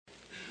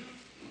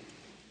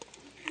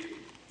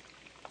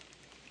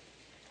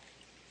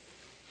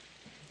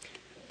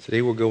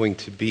Today we're going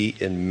to be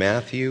in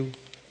Matthew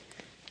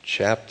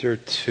chapter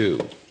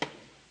 2.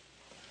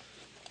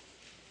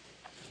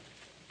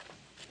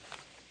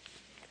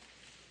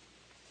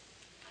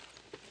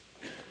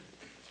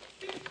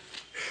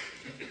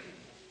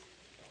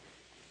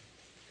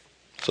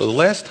 So the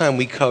last time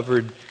we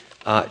covered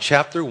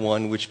chapter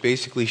 1, which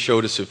basically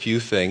showed us a few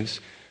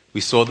things.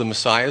 We saw the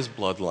Messiah's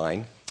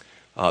bloodline,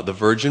 the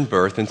virgin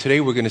birth, and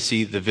today we're going to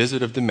see the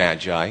visit of the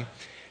Magi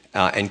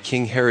and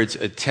King Herod's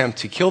attempt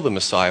to kill the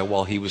Messiah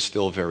while he was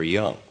still very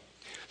young.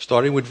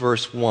 Starting with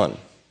verse 1.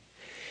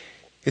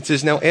 It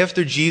says, "Now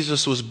after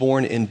Jesus was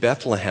born in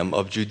Bethlehem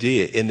of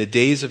Judea, in the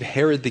days of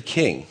Herod the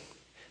king,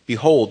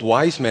 behold,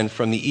 wise men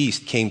from the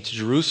east came to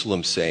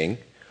Jerusalem, saying,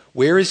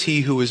 'Where is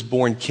he who is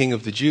born King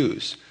of the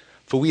Jews?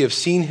 For we have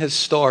seen his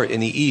star in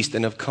the east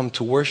and have come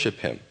to worship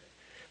him.'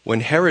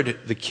 When Herod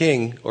the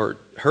king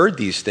heard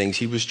these things,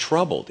 he was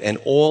troubled, and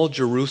all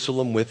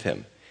Jerusalem with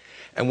him.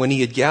 And when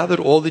he had gathered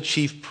all the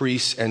chief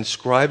priests and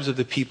scribes of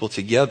the people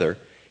together,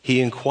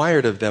 he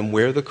inquired of them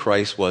where the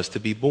Christ was to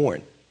be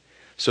born.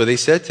 So they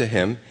said to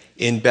him,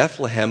 'In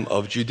Bethlehem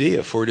of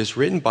Judea, for it is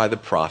written by the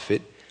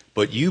prophet,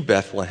 but you,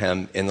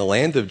 Bethlehem, in the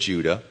land of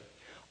Judah,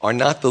 are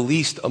not the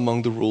least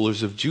among the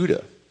rulers of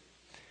Judah.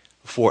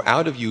 For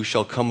out of you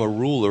shall come a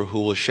ruler who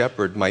will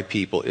shepherd my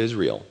people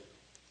Israel.'"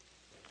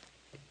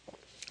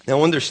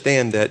 Now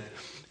understand that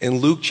in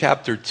Luke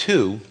chapter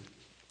 2,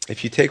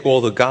 if you take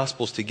all the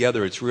Gospels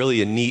together, it's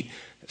really a neat,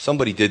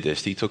 somebody did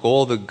this. He took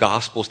all the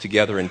Gospels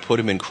together and put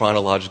them in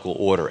chronological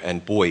order.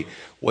 And boy,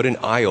 what an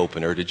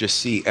eye-opener to just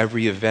see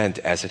every event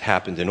as it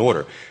happened in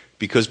order.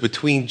 Because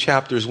between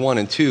chapters 1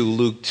 and 2,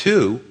 Luke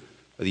 2,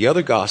 the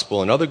other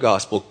Gospel, another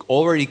Gospel,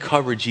 already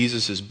covered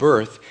Jesus'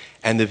 birth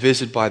and the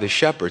visit by the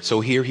shepherd. So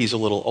here he's a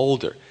little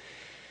older.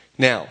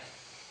 Now,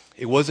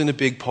 it wasn't a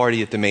big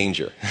party at the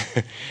manger.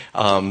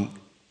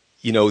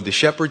 The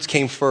shepherds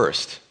came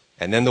first,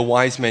 and then the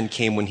wise men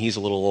came when he's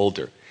a little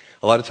older.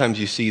 A lot of times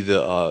you see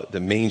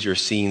the manger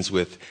scenes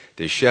with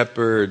there's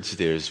shepherds,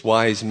 there's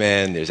wise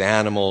men, there's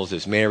animals,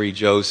 there's Mary,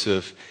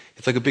 Joseph.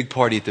 It's like a big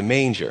party at the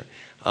manger.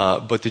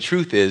 But the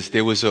truth is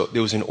there was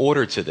an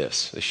order to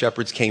this. The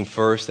shepherds came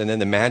first, and then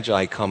the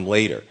Magi come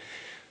later.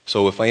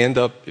 So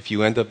if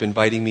you end up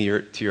inviting me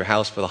to your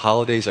house for the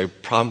holidays, I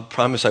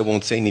promise I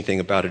won't say anything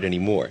about it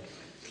anymore.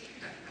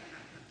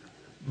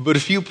 But a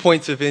few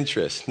points of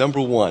interest.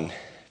 Number one,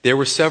 there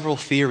were several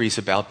theories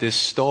about this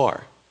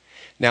star.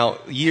 Now,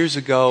 years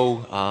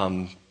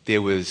ago,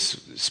 there was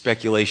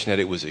speculation that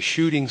it was a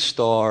shooting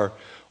star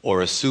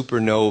or a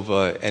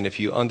supernova, and if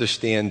you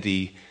understand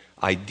the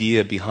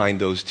idea behind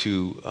those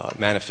two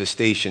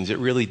manifestations, it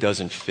really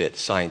doesn't fit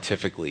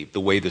scientifically.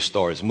 The way the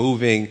star is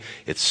moving,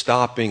 it's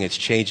stopping, it's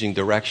changing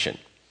direction.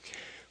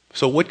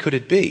 So what could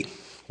it be?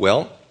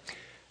 Well,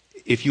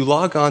 if you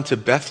log on to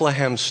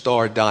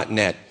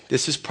BethlehemStar.net,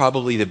 this is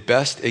probably the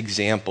best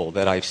example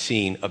that I've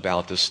seen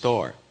about the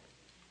star.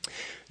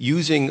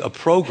 Using a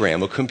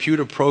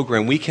computer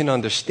program, we can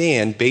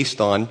understand based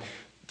on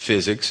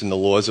physics and the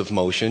laws of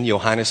motion.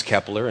 Johannes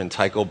Kepler and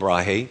Tycho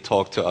Brahe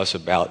talked to us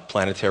about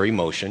planetary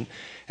motion.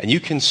 And you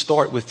can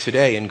start with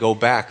today and go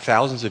back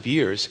thousands of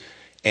years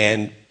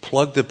and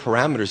plug the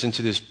parameters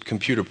into this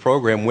computer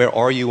program. Where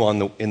are you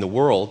in the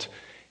world?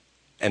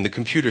 And the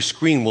computer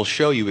screen will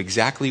show you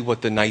exactly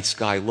what the night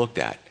sky looked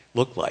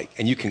like.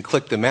 And you can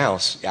click the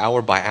mouse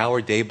hour by hour,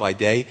 day by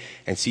day,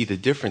 and see the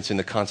difference in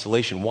the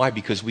constellation. Why?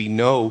 Because we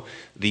know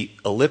the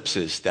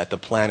ellipses that the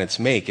planets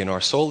make in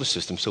our solar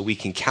system, so we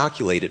can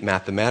calculate it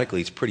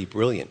mathematically. It's pretty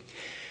brilliant.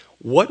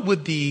 What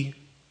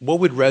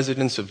would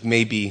residents of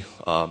maybe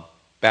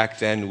back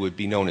then would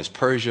be known as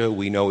Persia,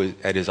 we know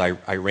it as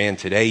Iran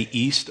today,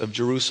 east of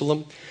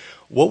Jerusalem,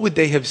 what would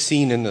they have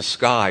seen in the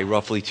sky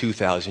roughly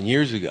 2,000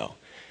 years ago?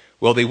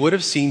 Well, they would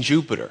have seen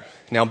Jupiter.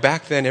 Now,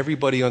 back then,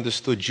 everybody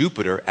understood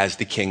Jupiter as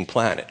the king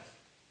planet.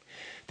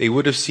 They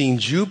would have seen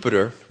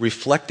Jupiter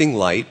reflecting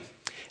light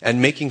and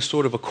making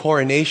sort of a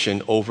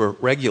coronation over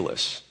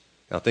Regulus.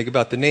 Now, think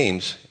about the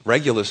names.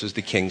 Regulus is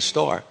the king's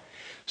star.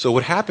 So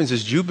what happens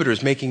is Jupiter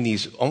is making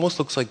these, almost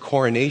looks like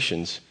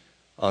coronations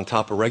on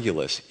top of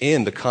Regulus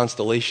in the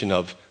constellation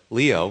of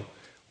Leo,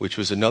 which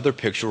was another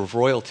picture of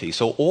royalty.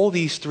 So all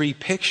these three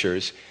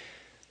pictures,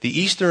 the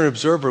Eastern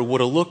observer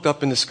would have looked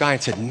up in the sky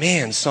and said,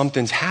 "Man,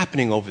 something's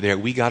happening over there.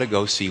 We got to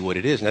go see what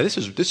it is." Now, this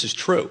is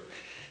true.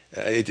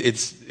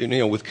 It's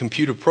with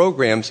computer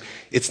programs,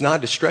 it's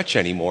not a stretch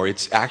anymore.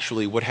 It's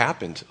actually what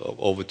happened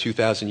over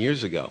 2,000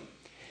 years ago.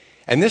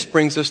 And this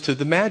brings us to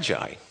the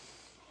Magi.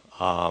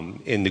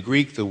 In the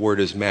Greek, the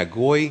word is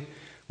magoi,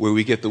 where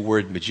we get the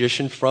word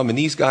magician from. And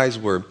these guys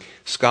were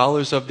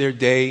scholars of their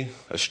day,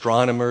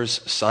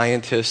 astronomers,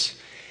 scientists.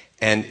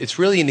 And it's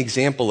really an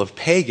example of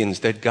pagans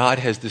that God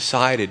has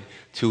decided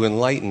to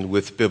enlighten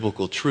with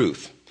biblical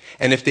truth.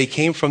 And if they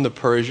came from the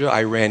Persia,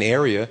 Iran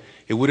area,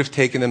 it would have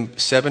taken them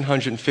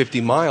 750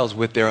 miles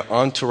with their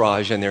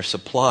entourage and their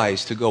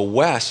supplies to go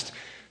west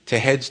to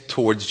head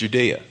towards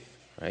Judea.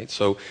 Right?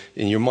 So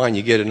in your mind,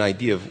 you get an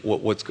idea of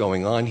what's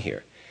going on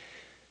here.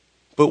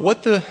 But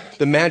what the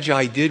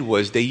Magi did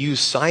was they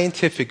used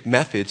scientific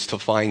methods to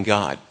find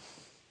God.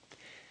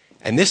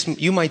 And this,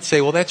 you might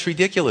say, well, that's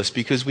ridiculous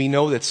because we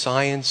know that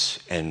science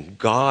and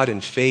God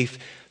and faith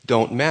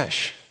don't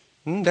mesh.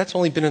 That's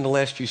only been in the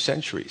last few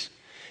centuries.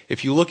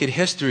 If you look at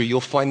history,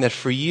 you'll find that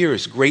for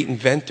years, great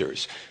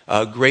inventors,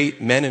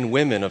 great men and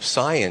women of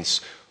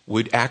science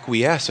would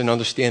acquiesce and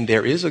understand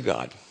there is a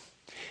God.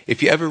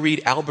 If you ever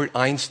read Albert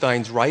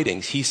Einstein's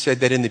writings, he said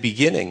that in the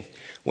beginning,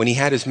 when he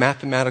had his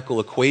mathematical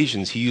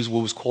equations, he used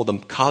what was called a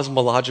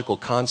cosmological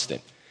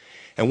constant.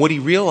 And what he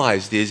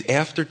realized is,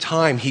 after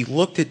time, he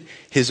looked at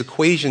his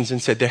equations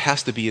and said, there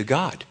has to be a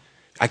God.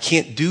 I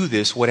can't do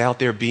this without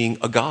there being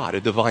a God,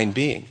 a divine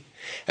being.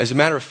 As a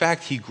matter of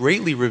fact, he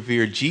greatly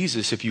revered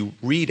Jesus. If you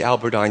read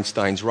Albert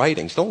Einstein's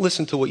writings, don't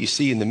listen to what you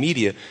see in the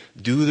media.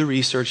 Do the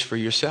research for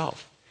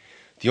yourself.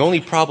 The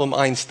only problem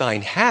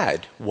Einstein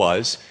had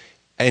was,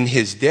 in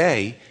his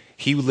day,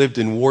 he lived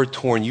in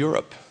war-torn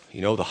Europe.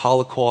 You know, the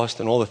Holocaust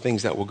and all the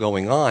things that were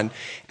going on.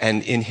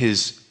 And in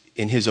his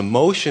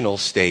emotional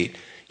state,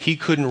 he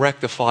couldn't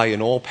rectify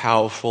an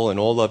all-powerful and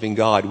all-loving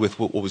God with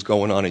what was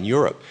going on in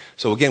Europe.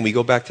 So again, we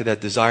go back to that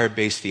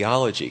desire-based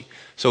theology.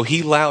 So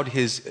he allowed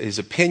his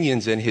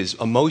opinions and his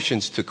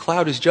emotions to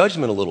cloud his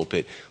judgment a little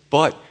bit,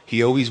 but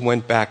he always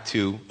went back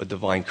to a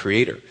divine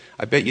creator.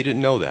 I bet you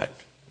didn't know that.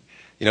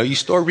 You know, you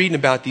start reading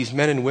about these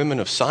men and women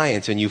of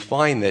science, and you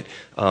find that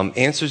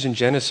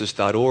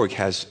AnswersInGenesis.org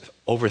has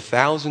over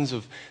thousands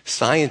of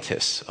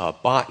scientists,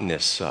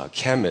 botanists,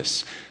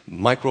 chemists,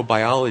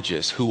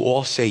 microbiologists who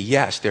all say,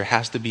 yes, there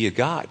has to be a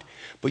God.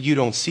 But you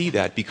don't see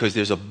that because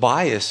there's a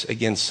bias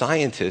against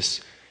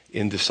scientists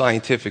in the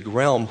scientific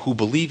realm who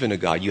believe in a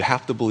God. You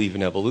have to believe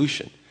in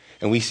evolution.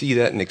 And we see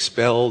that in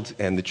Expelled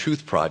and the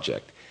Truth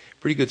Project.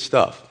 Pretty good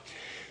stuff.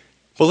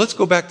 But let's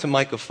go back to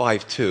Micah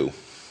 5:2.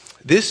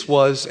 This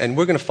was, and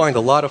we're going to find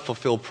a lot of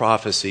fulfilled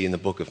prophecy in the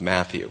book of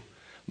Matthew.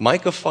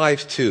 Micah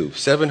 5:2,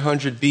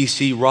 700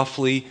 BC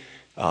roughly.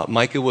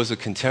 Micah was a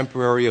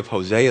contemporary of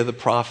Hosea the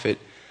prophet.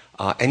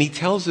 And he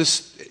tells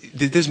us,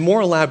 there's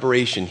more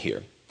elaboration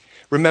here.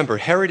 Remember,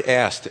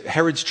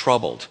 Herod's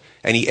troubled.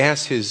 And he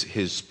asked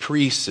his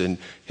priests and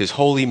his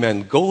holy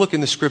men, go look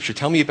in the scripture,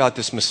 tell me about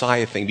this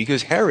Messiah thing,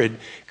 because Herod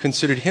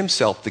considered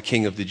himself the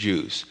king of the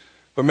Jews.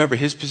 But remember,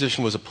 his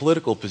position was a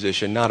political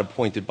position, not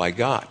appointed by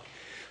God.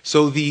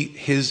 So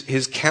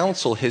his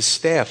council, his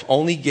staff,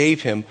 only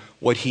gave him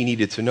what he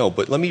needed to know.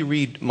 But let me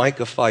read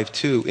Micah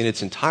 5:2 in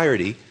its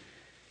entirety.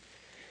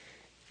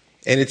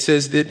 And it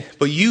says that,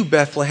 but you,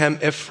 Bethlehem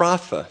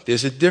Ephrathah,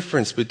 there's a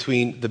difference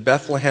between the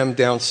Bethlehem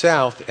down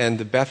south and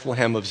the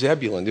Bethlehem of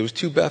Zebulun. There was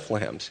two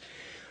Bethlehems.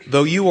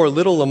 Though you are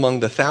little among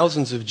the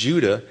thousands of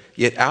Judah,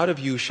 yet out of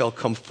you shall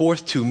come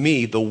forth to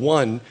me the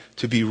one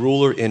to be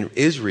ruler in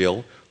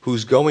Israel,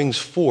 whose goings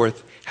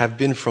forth have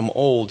been from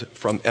old,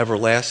 from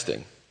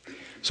everlasting.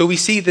 So we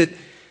see that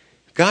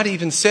God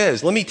even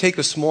says, let me take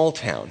a small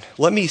town.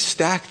 Let me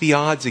stack the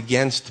odds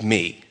against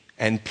me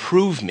and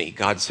prove me,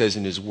 God says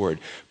in his word.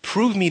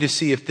 Prove me to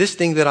see if this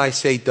thing that I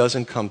say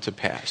doesn't come to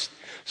pass.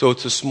 So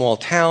it's a small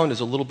town, there's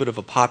a little bit of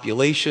a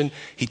population.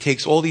 He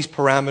takes all these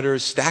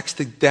parameters, stacks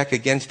the deck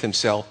against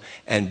himself,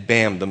 and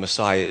bam, the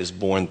Messiah is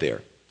born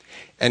there.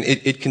 And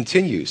it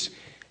continues.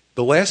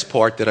 The last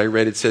part that I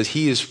read, it says,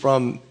 he is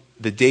from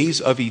the days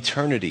of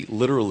eternity,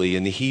 literally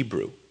in the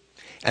Hebrew.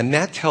 And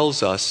that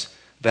tells us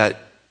that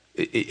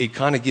it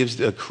kind of gives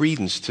a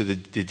credence to the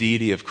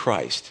deity of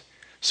Christ.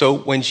 So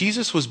when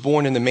Jesus was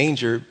born in the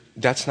manger,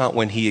 that's not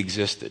when he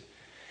existed.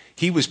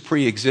 He was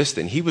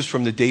pre-existent. He was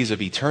from the days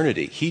of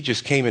eternity. He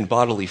just came in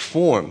bodily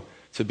form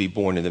to be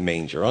born in the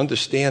manger.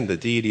 Understand the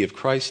deity of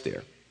Christ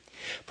there.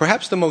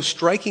 Perhaps the most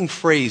striking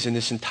phrase in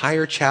this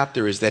entire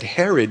chapter is that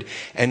Herod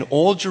and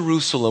all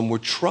Jerusalem were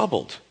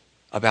troubled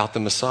about the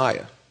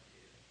Messiah.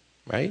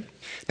 Right?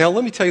 Now,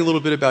 let me tell you a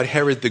little bit about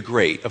Herod the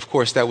Great. Of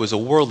course, that was a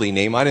worldly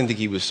name. I didn't think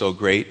he was so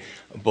great,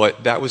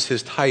 but that was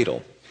his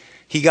title.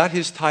 He got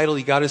his title,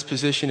 he got his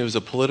position. It was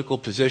a political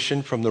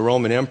position from the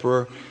Roman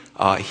emperor.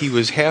 He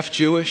was half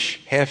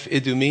Jewish, half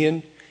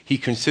Idumean. He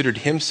considered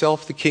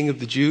himself the king of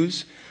the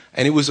Jews.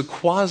 And it was a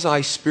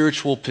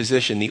quasi-spiritual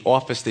position, the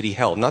office that he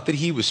held. Not that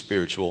he was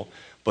spiritual,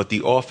 but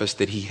the office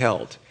that he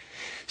held.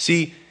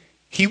 See,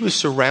 he was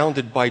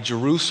surrounded by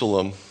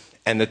Jerusalem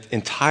and the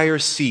entire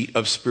seat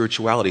of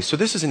spirituality. So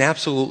this is an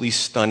absolutely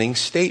stunning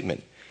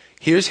statement.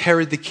 Here's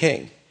Herod the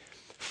king.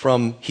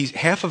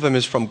 Half of him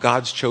is from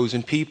God's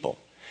chosen people.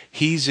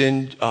 He's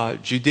in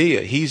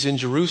Judea. He's in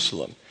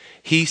Jerusalem.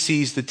 He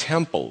sees the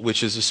temple,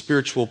 which is a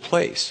spiritual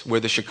place where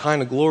the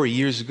Shekinah glory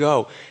years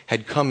ago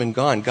had come and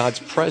gone, God's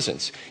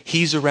presence.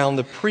 He's around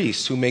the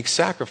priests who make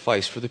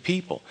sacrifice for the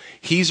people.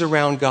 He's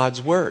around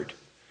God's word.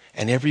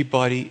 And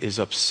everybody is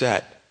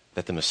upset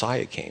that the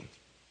Messiah came.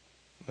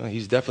 Well,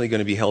 he's definitely going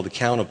to be held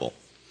accountable.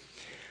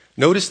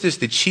 Notice this,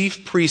 the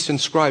chief priests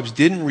and scribes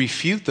didn't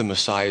refute the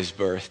Messiah's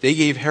birth. They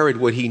gave Herod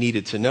what he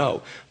needed to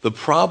know. The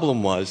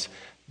problem was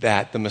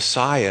that the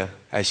Messiah,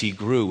 as he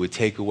grew, would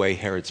take away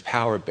Herod's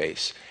power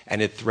base,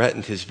 and it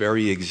threatened his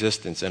very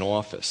existence and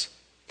office.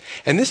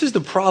 And this is the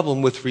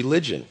problem with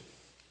religion.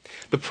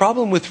 The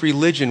problem with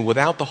religion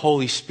without the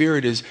Holy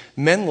Spirit is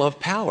men love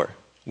power.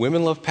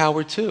 Women love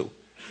power too.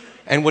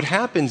 And what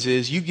happens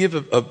is you give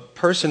a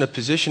person a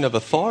position of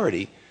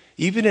authority,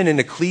 even in an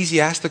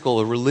ecclesiastical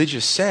or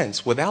religious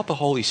sense, without the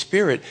Holy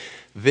Spirit,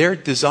 their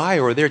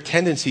desire or their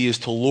tendency is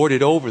to lord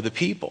it over the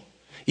people.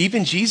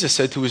 Even Jesus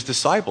said to his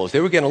disciples, they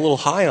were getting a little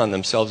high on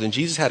themselves, and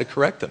Jesus had to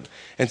correct them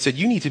and said,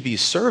 you need to be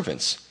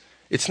servants.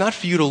 It's not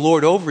for you to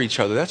lord over each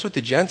other. That's what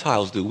the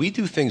Gentiles do. We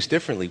do things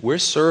differently. We're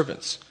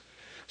servants.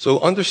 So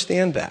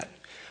understand that.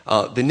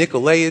 The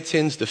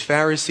Nicolaitans, the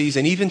Pharisees,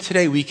 and even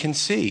today we can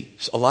see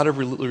a lot of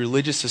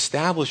religious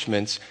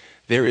establishments,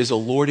 there is a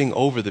lording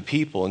over the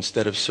people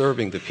instead of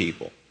serving the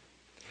people.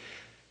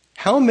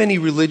 How many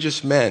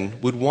religious men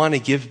would want to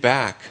give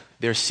back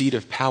their seat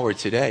of power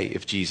today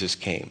if Jesus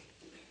came?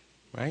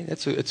 Right?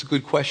 It's a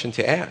good question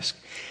to ask.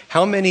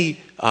 How many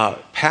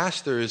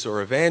pastors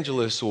or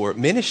evangelists or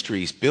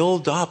ministries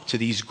build up to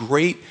these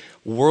great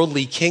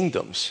worldly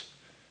kingdoms?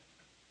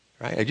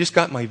 Right? I just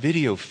got my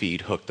video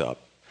feed hooked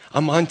up.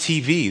 I'm on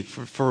TV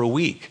for a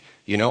week.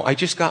 I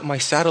just got my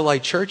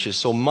satellite churches,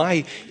 so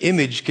my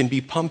image can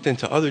be pumped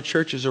into other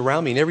churches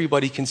around me, and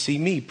everybody can see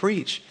me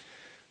preach.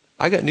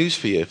 I got news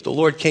for you. If the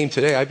Lord came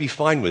today, I'd be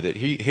fine with it.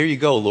 Here you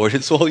go, Lord.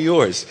 It's all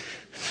yours.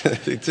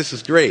 This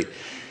is great.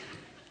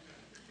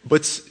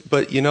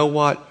 But you know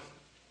what?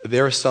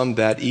 There are some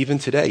that even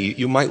today,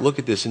 you might look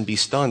at this and be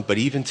stunned, but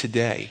even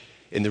today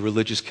in the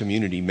religious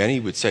community, many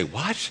would say,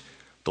 what?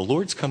 The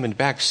Lord's coming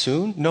back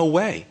soon? No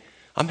way.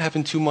 I'm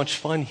having too much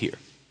fun here.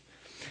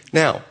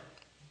 Now,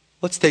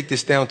 let's take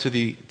this down to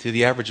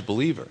the average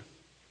believer.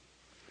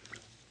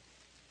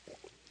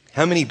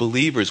 How many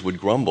believers would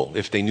grumble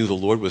if they knew the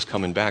Lord was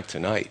coming back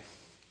tonight?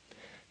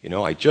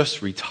 I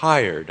just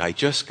retired. I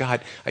just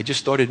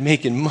started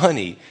making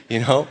money.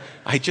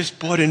 I just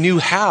bought a new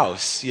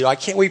house. I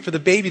can't wait for the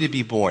baby to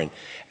be born.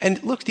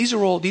 And look, these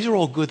are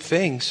all good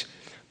things,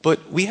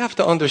 but we have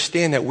to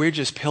understand that we're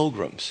just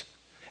pilgrims.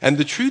 And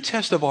the true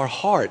test of our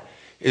heart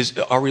is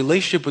our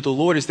relationship with the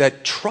Lord is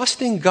that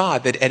trusting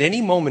God that at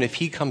any moment if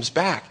he comes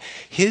back,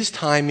 his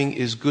timing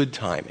is good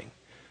timing.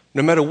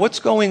 No matter what's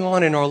going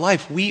on in our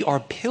life, we are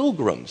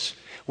pilgrims.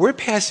 We're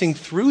passing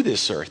through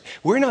this earth.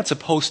 We're not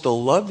supposed to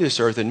love this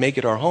earth and make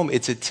it our home.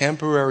 It's a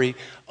temporary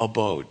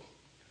abode.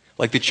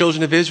 Like the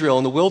children of Israel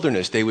in the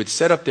wilderness, they would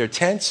set up their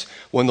tents.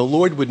 When the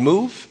Lord would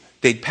move,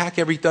 they'd pack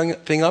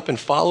everything up and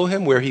follow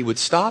him. Where he would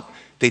stop,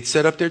 they'd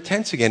set up their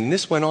tents again. And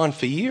this went on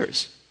for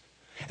years.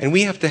 And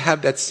we have to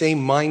have that same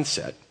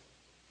mindset.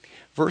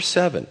 Verse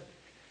 7.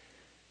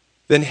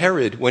 Then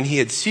Herod, when he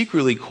had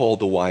secretly called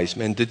the wise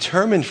men,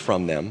 determined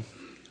from them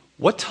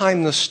what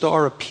time the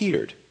star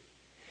appeared.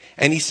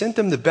 And he sent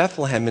them to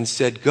Bethlehem and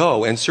said,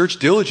 go and search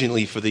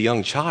diligently for the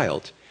young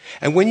child.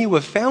 And when you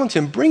have found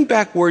him, bring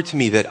back word to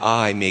me that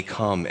I may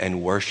come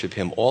and worship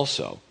him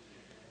also.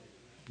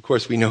 Of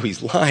course, we know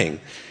he's lying.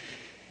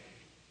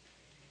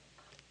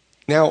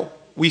 Now,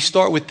 we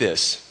start with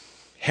this.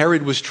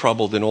 Herod was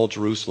troubled in all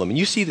Jerusalem. And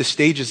you see the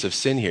stages of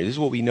sin here. This is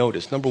what we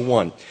notice. Number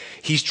one,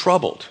 he's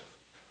troubled.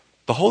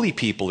 The holy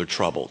people are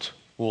troubled.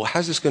 Well,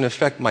 how's this going to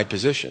affect my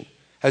position?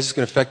 How's this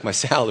going to affect my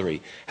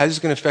salary? How's this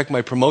going to affect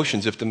my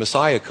promotions if the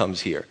Messiah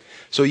comes here?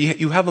 So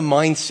you have a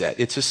mindset.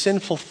 It's a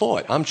sinful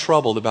thought. I'm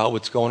troubled about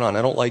what's going on.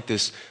 I don't like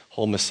this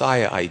whole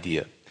Messiah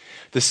idea.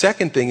 The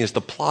second thing is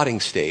the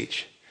plotting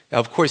stage. Now,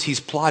 of course, he's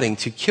plotting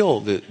to kill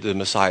the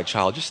Messiah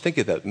child. Just think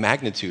of the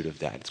magnitude of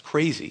that. It's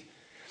crazy.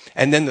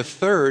 And then the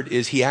third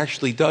is he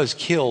actually does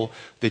kill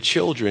the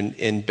children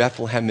in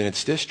Bethlehem and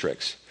its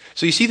districts.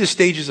 So you see the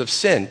stages of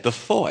sin. The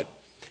thought.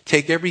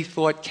 Take every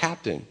thought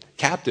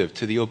captive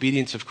to the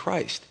obedience of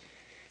Christ.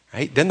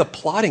 Right? Then the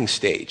plotting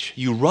stage.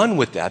 You run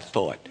with that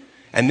thought.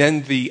 And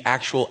then the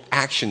actual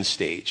action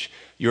stage.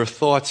 Your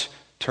thoughts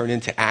turn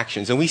into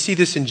actions. And we see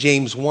this in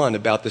James 1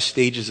 about the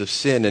stages of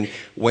sin and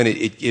when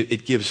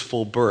it gives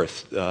full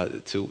birth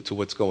to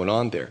what's going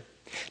on there.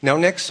 Now,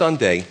 next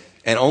Sunday,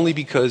 and only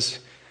because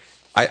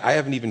I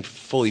haven't even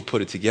fully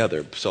put it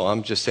together, so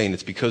I'm just saying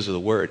it's because of the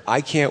word.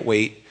 I can't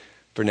wait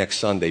for next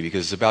Sunday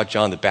because it's about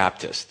John the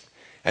Baptist.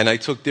 And I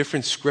took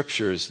different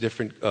scriptures,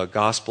 different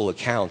gospel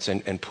accounts,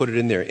 and put it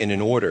in there in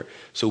an order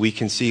so we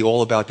can see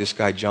all about this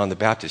guy, John the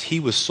Baptist. He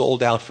was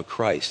sold out for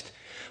Christ.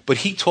 But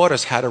he taught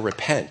us how to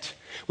repent,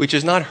 which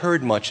is not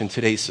heard much in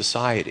today's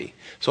society.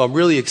 So I'm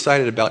really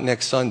excited about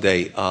next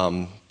Sunday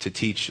to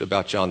teach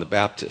about John the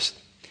Baptist.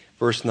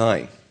 Verse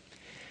 9.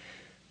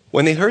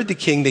 When they heard the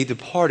king, they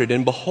departed,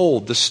 and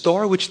behold, the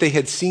star which they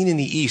had seen in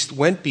the east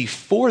went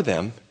before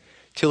them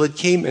till it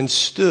came and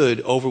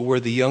stood over where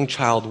the young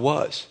child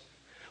was.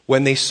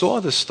 When they saw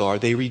the star,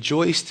 they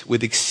rejoiced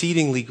with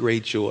exceedingly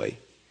great joy.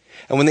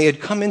 And when they had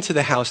come into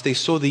the house, they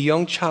saw the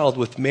young child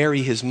with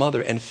Mary his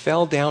mother, and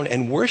fell down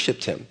and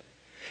worshipped him.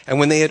 And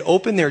when they had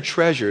opened their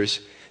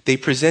treasures, they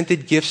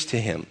presented gifts to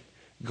him,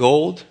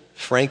 gold,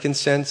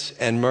 frankincense,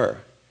 and myrrh.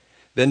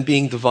 Then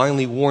being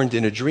divinely warned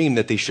in a dream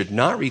that they should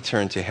not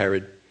return to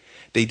Herod,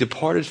 they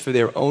departed for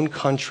their own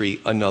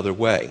country another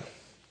way.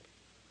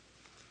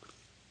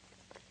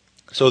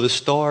 So the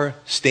star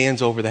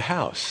stands over the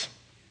house,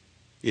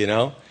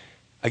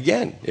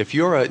 Again, if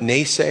you're a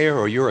naysayer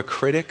or you're a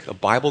critic, a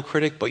Bible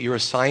critic, but you're a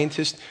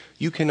scientist,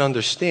 you can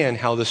understand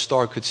how the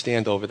star could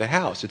stand over the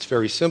house. It's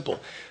very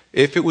simple.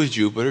 If it was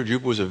Jupiter,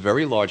 Jupiter was a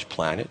very large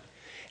planet.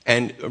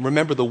 And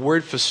remember, the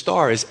word for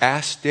star is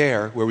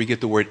aster, where we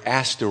get the word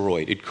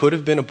asteroid. It could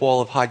have been a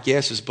ball of hot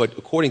gases, but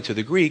according to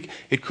the Greek,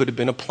 it could have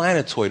been a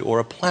planetoid or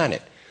a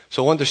planet.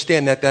 So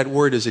understand that that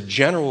word is a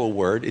general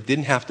word. It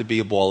didn't have to be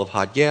a ball of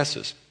hot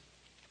gases.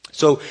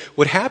 So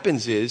what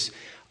happens is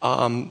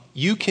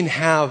you can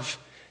have...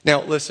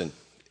 Now, listen,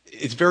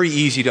 it's very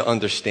easy to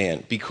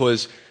understand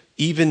because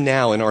even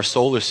now in our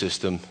solar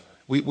system,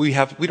 we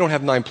don't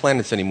have 9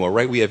 planets anymore,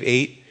 right? We have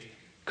 8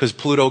 because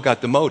Pluto got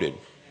demoted,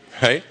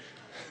 right?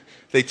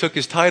 They took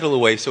his title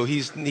away, so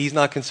he's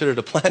not considered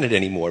a planet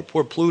anymore.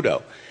 Poor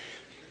Pluto.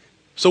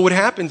 So what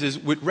happens is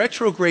with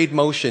retrograde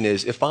motion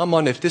is if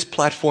this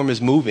platform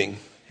is moving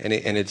and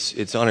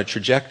it's on a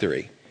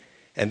trajectory,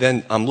 and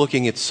then I'm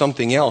looking at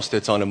something else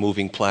that's on a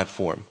moving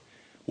platform,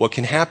 what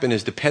can happen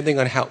is depending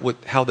on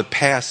how the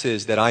pass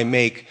is that I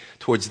make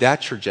towards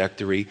that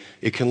trajectory,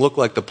 it can look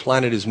like the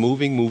planet is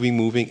moving,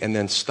 and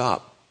then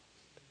stop.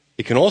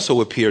 It can also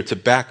appear to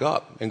back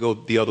up and go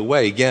the other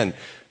way. Again,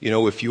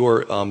 if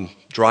you're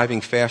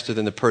driving faster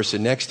than the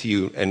person next to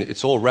you, and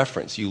it's all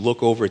reference, you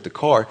look over at the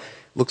car,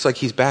 looks like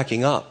he's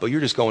backing up, but you're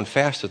just going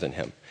faster than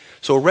him.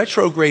 So a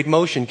retrograde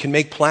motion can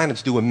make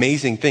planets do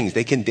amazing things.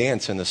 They can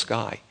dance in the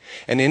sky.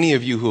 And any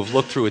of you who have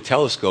looked through a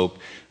telescope,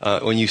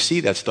 when you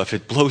see that stuff,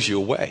 it blows you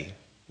away.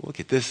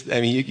 Look at this.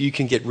 I mean, you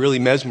can get really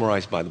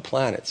mesmerized by the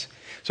planets.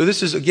 So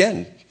this is,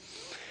 again,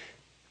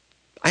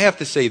 I have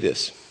to say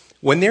this.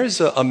 When there's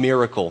a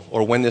miracle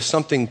or when there's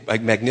something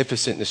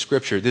magnificent in the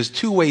scripture, there's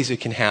 2 ways it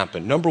can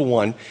happen. Number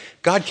 1,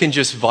 God can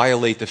just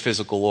violate the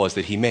physical laws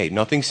that he made.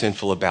 Nothing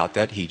sinful about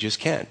that. He just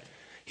can.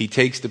 He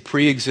takes the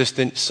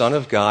pre-existent Son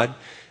of God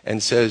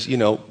and says,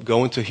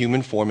 go into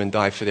human form and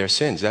die for their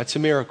sins. That's a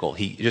miracle.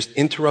 He just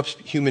interrupts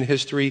human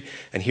history,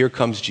 and here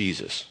comes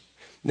Jesus.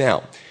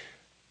 Now,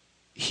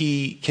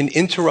 he can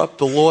interrupt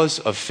the laws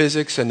of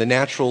physics and the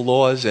natural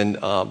laws, and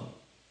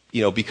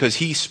because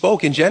he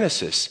spoke in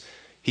Genesis.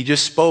 He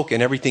just spoke,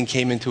 and everything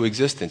came into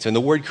existence. And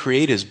the word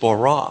create is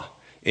bara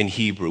in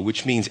Hebrew,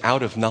 which means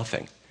out of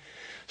nothing.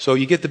 So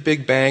you get the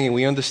Big Bang, and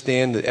we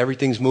understand that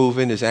everything's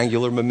moving. There's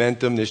angular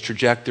momentum, there's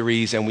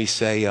trajectories, and we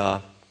say,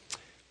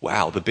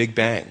 wow, the Big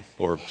Bang,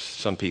 or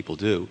some people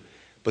do.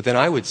 But then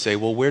I would say,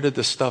 well, where did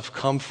the stuff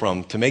come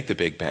from to make the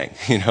Big Bang?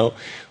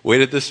 Where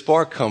did the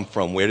spark come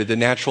from? Where did the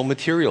natural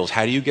materials?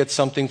 How do you get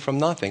something from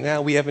nothing?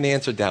 Now, we haven't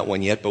answered that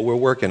one yet, but we're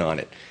working on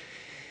it.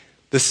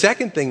 The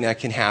second thing that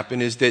can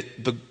happen is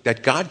that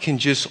God can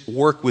just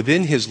work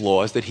within his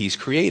laws that he's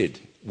created,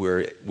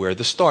 where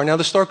the star. Now,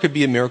 the star could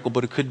be a miracle,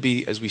 but it could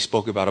be, as we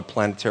spoke about, a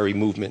planetary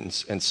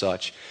movement and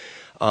such.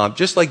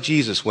 Just like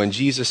Jesus, when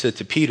Jesus said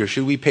to Peter,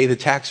 should we pay the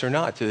tax or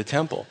not to the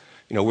temple?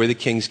 We're the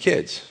king's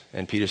kids.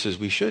 And Peter says,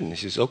 we shouldn't.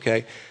 He says,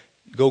 okay,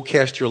 go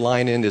cast your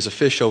line in. There's a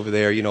fish over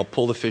there.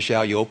 Pull the fish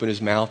out. You open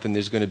his mouth, and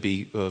there's going to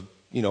be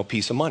a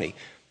piece of money.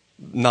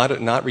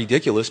 Not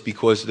ridiculous,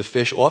 because the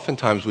fish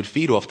oftentimes would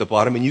feed off the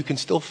bottom, and you can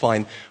still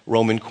find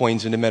Roman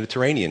coins in the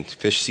Mediterranean.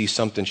 Fish sees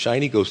something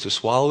shiny, goes to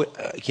swallow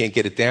it, can't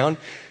get it down.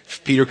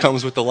 Peter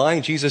comes with the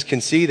line. Jesus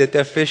can see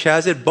that fish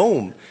has it.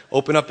 Boom.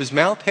 Open up his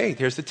mouth. Hey,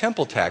 there's the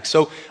temple tax.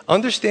 So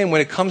understand, when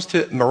it comes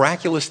to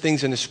miraculous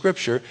things in the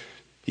scripture,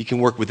 he can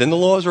work within the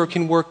laws or it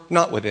can work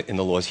not within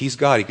the laws. He's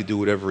God. He can do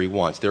whatever he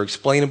wants. They're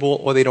explainable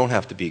or they don't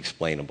have to be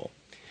explainable.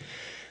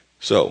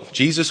 So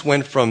Jesus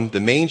went from the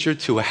manger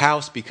to a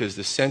house because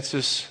the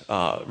census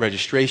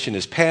registration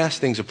is passed.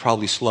 Things are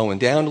probably slowing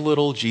down a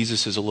little.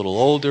 Jesus is a little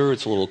older.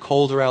 It's a little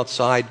colder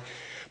outside.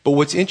 But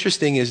what's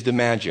interesting is the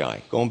Magi,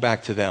 going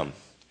back to them.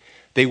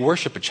 They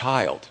worship a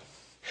child.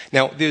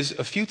 Now, there's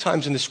a few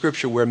times in the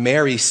scripture where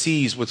Mary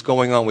sees what's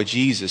going on with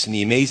Jesus and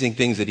the amazing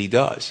things that he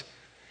does.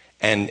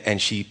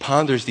 And she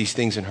ponders these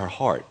things in her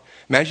heart.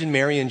 Imagine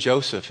Mary and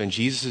Joseph, and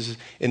Jesus is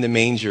in the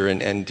manger,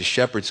 and the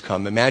shepherds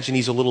come. Imagine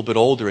he's a little bit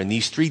older, and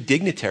these 3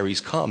 dignitaries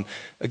come.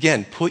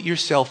 Again, put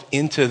yourself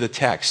into the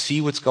text.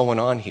 See what's going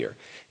on here.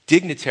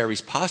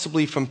 Dignitaries,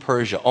 possibly from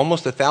Persia,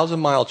 almost a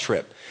 1,000-mile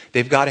trip.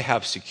 They've got to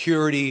have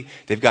security.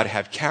 They've got to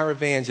have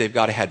caravans. They've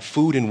got to have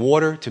food and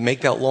water to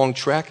make that long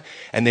trek.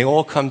 And they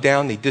all come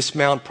down. They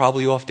dismount,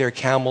 probably off their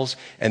camels,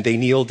 and they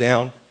kneel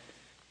down,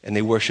 and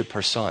they worship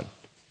her son.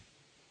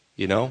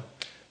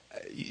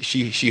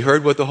 She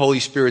heard what the Holy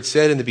Spirit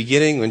said in the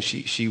beginning when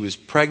she was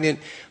pregnant,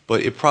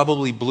 but it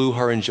probably blew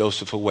her and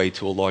Joseph away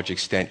to a large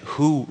extent.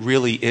 Who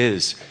really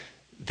is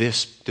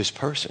this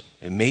person?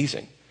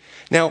 Amazing.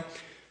 Now,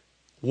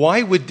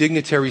 why would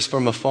dignitaries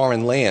from a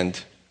foreign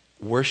land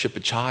worship a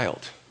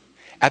child?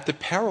 At the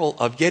peril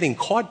of getting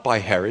caught by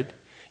Herod,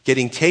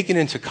 getting taken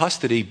into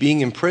custody,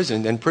 being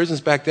imprisoned, and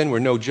prisons back then were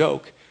no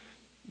joke.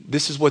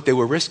 This is what they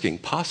were risking,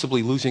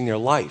 possibly losing their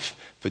life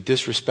for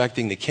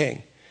disrespecting the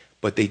king.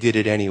 But they did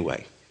it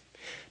anyway,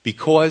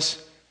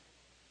 because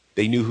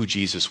they knew who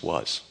Jesus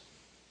was.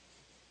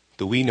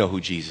 Do we know who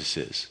Jesus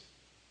is?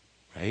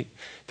 Right?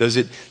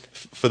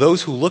 For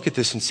those who look at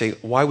this and say,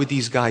 why would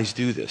these guys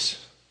do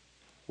this?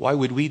 Why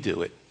would we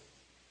do it?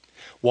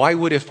 Why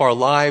would, if our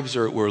lives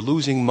we're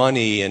losing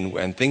money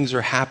and things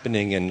are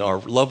happening and our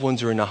loved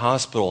ones are in the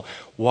hospital,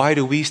 why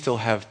do we still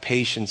have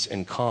patience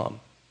and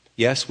calm?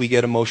 Yes, we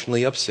get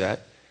emotionally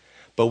upset,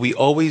 but we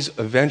always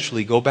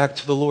eventually go back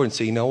to the Lord and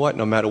say, you know what,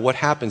 no matter what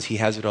happens, He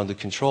has it under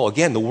control.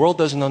 Again, the world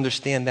doesn't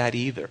understand that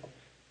either,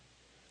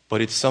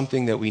 but it's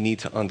something that we need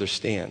to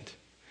understand.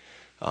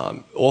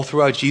 All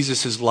throughout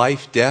Jesus'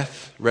 life,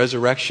 death,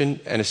 resurrection,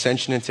 and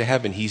ascension into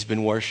heaven, He's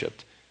been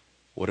worshipped.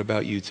 What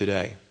about you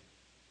today?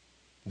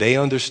 They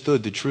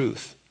understood the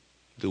truth.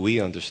 Do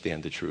we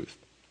understand the truth?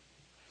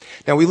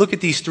 Now we look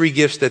at these three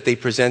gifts that they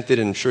presented,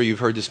 and I'm sure you've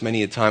heard this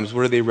many times.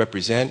 What do they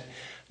represent?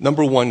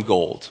 Number one,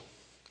 gold.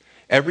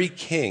 Every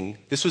king,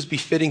 this was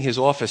befitting his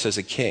office as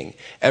a king.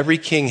 Every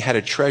king had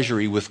a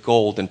treasury with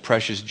gold and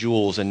precious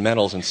jewels and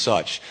metals and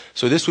such.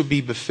 So this would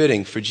be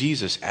befitting for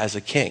Jesus as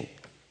a king.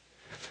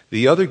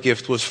 The other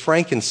gift was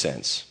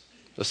frankincense.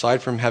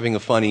 Aside from having a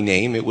funny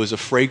name, it was a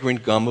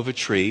fragrant gum of a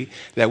tree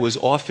that was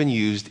often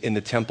used in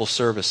the temple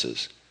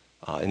services,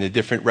 in the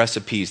different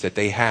recipes that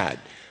they had.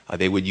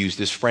 They would use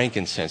this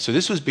frankincense. So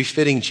this was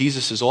befitting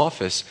Jesus'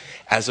 office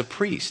as a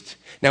priest.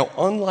 Now,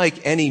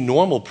 unlike any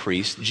normal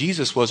priest,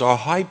 Jesus was our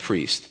high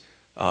priest,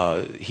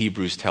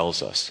 Hebrews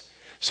tells us.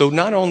 So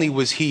not only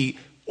was He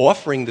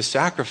offering the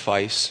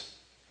sacrifice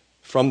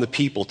from the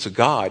people to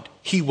God,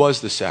 He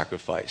was the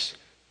sacrifice.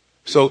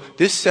 So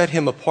this set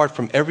Him apart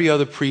from every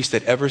other priest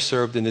that ever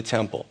served in the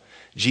temple.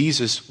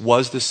 Jesus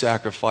was the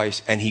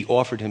sacrifice, and He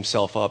offered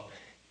Himself up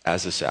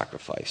as a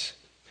sacrifice.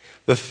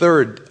 The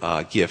third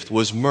gift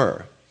was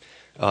myrrh,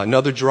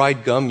 another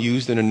dried gum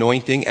used in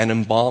anointing and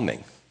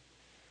embalming.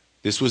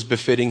 This was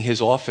befitting His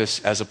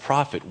office as a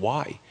prophet.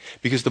 Why?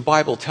 Because the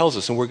Bible tells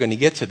us, and we're going to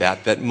get to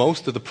that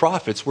most of the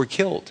prophets were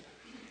killed.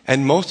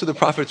 And most of the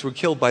prophets were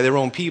killed by their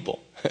own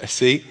people.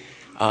 See?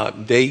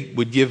 They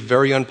would give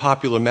very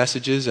unpopular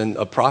messages, and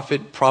a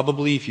prophet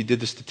probably, if you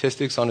did the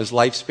statistics on his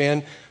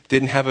lifespan,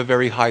 didn't have a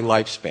very high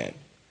lifespan.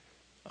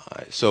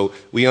 So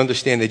we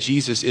understand that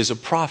Jesus is a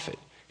prophet.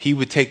 He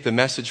would take the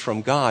message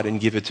from God and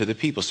give it to the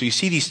people. So you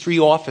see these three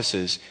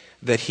offices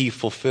that He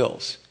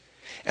fulfills.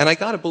 And I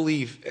got to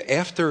believe,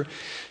 after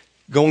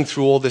going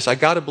through all this, I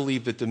got to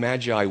believe that the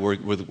Magi were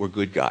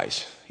good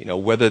guys. You know,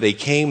 whether they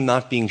came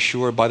not being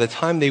sure, by the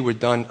time they were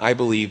done, I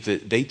believe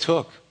that they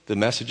took the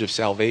message of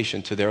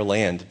salvation to their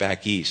land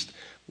back east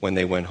when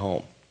they went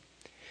home.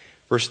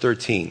 Verse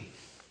 13.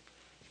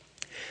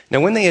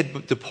 Now when they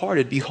had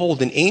departed,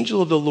 behold, an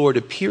angel of the Lord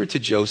appeared to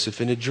Joseph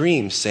in a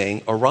dream,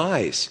 saying,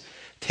 Arise,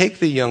 take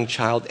the young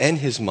child and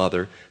his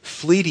mother,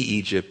 flee to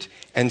Egypt,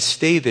 and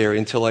stay there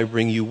until I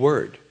bring you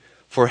word.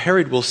 For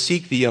Herod will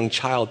seek the young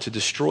child to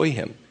destroy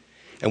him.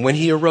 And when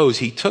he arose,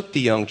 he took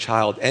the young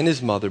child and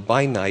his mother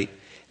by night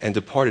and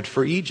departed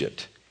for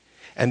Egypt.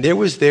 And there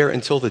was there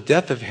until the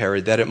death of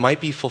Herod, that it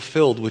might be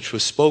fulfilled which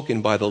was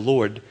spoken by the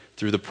Lord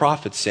through the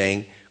prophet,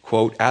 saying,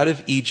 quote, Out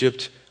of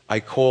Egypt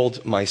I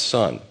called my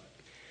son.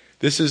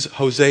 This is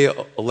Hosea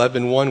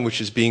 11:1,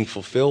 which is being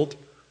fulfilled.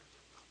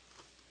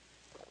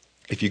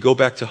 If you go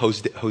back to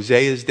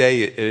Hosea's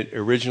day, it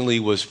originally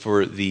was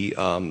for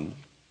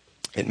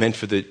it meant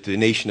for the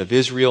nation of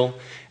Israel.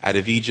 Out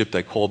of Egypt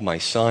I called my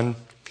son.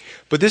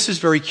 But this is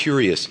very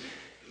curious.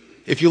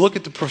 If you look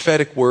at the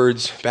prophetic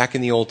words back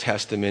in the Old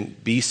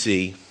Testament,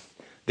 BC,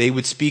 they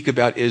would speak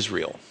about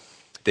Israel.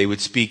 They would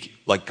speak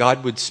like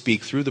God would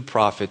speak through the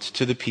prophets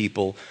to the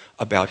people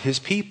about His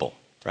people,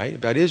 right?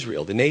 About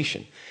Israel, the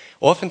nation.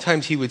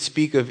 Oftentimes He would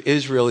speak of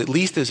Israel at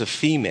least as a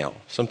female,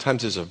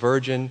 sometimes as a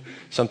virgin,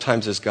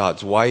 sometimes as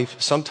God's wife,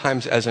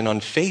 sometimes as an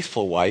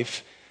unfaithful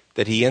wife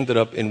that He ended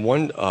up in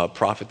one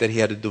prophet that he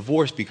had a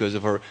divorce because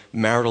of her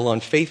marital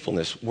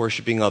unfaithfulness,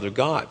 worshiping other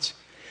gods.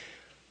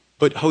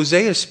 But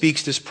Hosea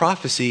speaks this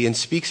prophecy and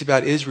speaks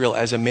about Israel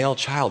as a male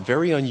child,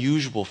 very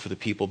unusual for the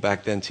people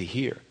back then to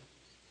hear.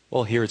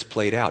 Well, here it's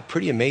played out.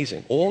 Pretty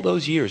amazing. All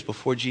those years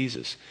before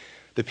Jesus,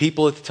 the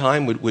people at the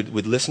time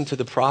would listen to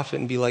the prophet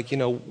and be like, you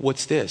know,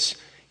 what's this?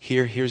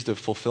 Here's the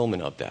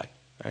fulfillment of that,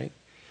 right?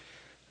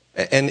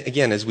 And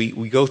again, as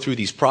we go through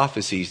these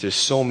prophecies, there's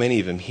so many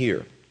of them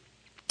here.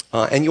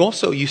 And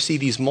you see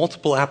these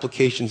multiple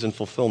applications and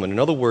fulfillment. In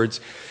other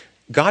words,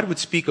 God would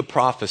speak a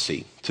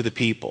prophecy to the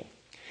people.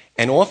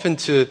 And often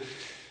to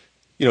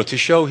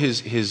show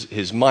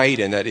his might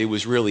and that it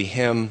was really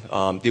Him,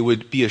 there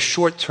would be a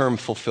short-term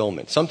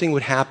fulfillment. Something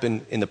would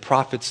happen in the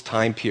prophet's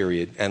time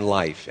period and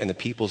life, and the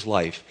people's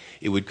life,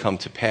 it would come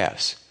to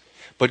pass.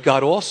 But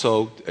God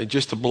also,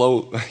 just to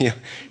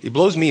it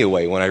blows me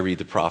away when I read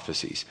the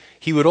prophecies.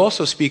 He would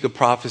also speak a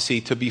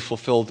prophecy to be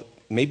fulfilled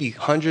maybe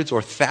hundreds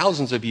or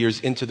thousands of years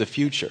into the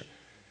future.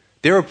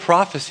 There are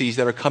prophecies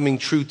that are coming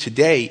true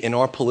today in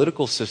our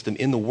political system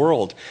in the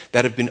world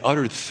that have been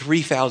uttered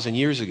 3,000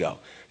 years ago.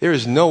 There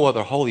is no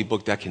other holy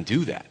book that can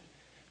do that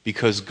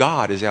because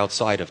God is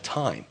outside of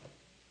time.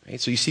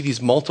 Right? So you see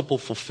these multiple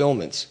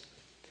fulfillments.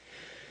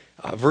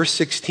 Verse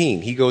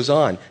 16, he goes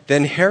on,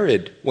 Then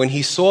Herod, when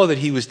he saw that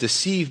he was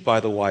deceived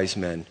by the wise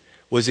men,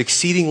 was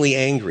exceedingly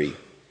angry,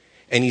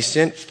 and he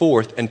sent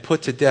forth and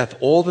put to death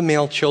all the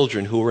male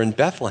children who were in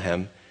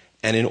Bethlehem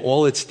and in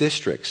all its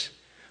districts,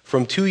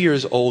 from 2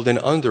 years old and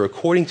under,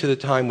 according to the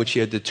time which he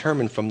had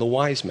determined from the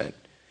wise men.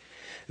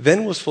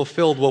 Then was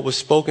fulfilled what was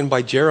spoken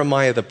by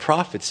Jeremiah the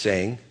prophet,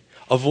 saying,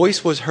 a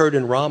voice was heard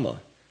in Ramah,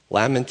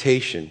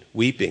 lamentation,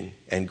 weeping,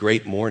 and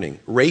great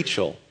mourning.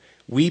 Rachel,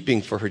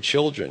 weeping for her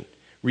children,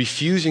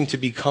 refusing to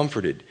be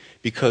comforted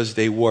because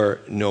they were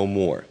no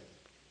more.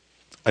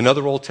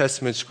 Another Old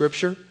Testament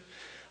scripture,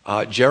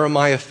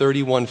 Jeremiah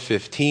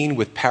 31:15,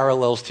 with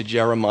parallels to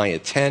Jeremiah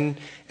 10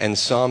 and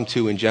Psalm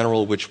 2 in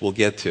general, which we'll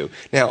get to.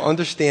 Now,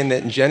 understand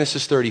that in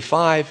Genesis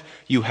 35,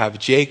 you have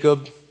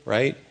Jacob,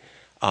 right,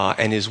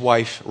 and his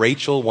wife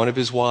Rachel, one of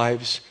his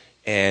wives,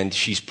 and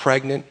she's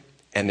pregnant,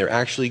 and they're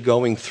actually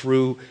going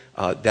through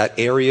that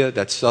area,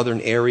 that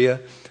southern area.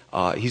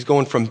 He's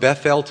going from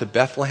Bethel to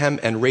Bethlehem,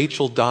 and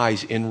Rachel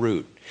dies en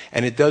route.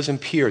 And it does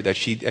appear that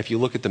she, if you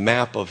look at the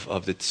map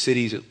of the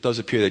cities, it does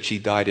appear that she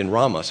died in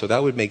Ramah. So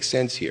that would make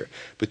sense here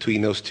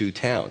between those two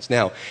towns.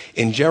 Now,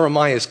 in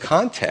Jeremiah's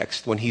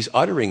context, when he's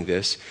uttering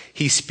this,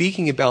 he's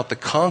speaking about the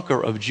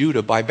conquer of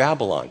Judah by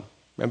Babylon.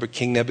 Remember,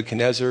 King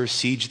Nebuchadnezzar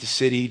sieged the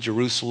city,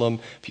 Jerusalem.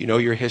 If you know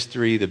your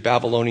history, the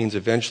Babylonians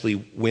eventually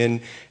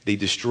win. They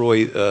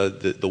destroy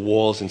the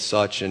walls and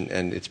such,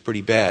 and it's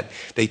pretty bad.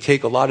 They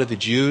take a lot of the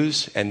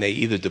Jews, and they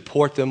either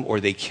deport them or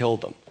they kill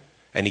them.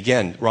 And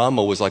again,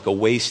 Ramah was like a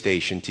way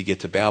station to get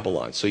to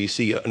Babylon. So you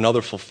see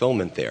another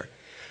fulfillment there.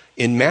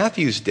 In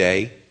Matthew's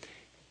day,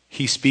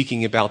 he's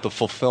speaking about the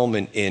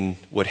fulfillment in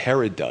what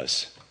Herod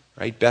does,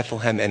 right?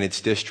 Bethlehem and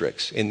its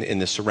districts in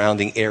the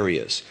surrounding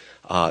areas.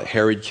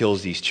 Herod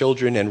kills these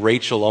children, and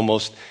Rachel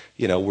almost,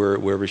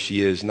 wherever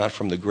she is, not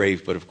from the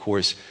grave, but of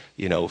course,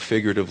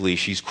 figuratively,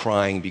 she's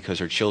crying because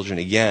her children,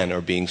 again, are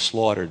being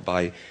slaughtered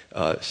by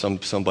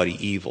somebody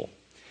evil.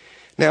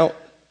 Now,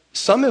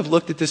 some have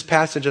looked at this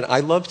passage, and I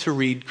love to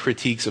read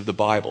critiques of the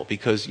Bible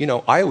because,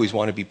 I always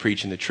want to be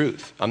preaching the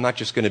truth. I'm not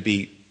just going to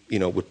be,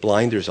 with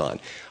blinders on.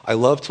 I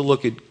love to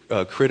look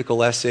at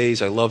critical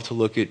essays. I love to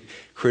look at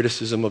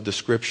criticism of the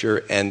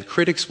scripture, and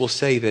critics will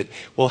say that,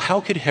 well,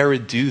 how could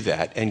Herod do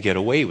that and get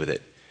away with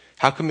it?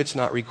 How come it's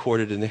not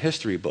recorded in the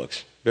history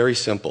books? Very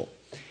simple.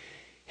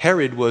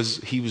 Herod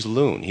was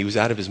loon. He was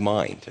out of his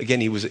mind. Again,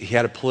 he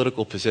had a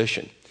political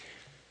position.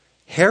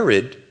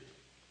 Herod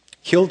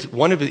killed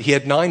he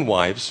had 9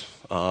 wives.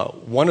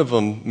 One of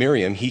them,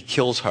 Miriam, he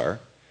kills her.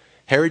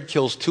 Herod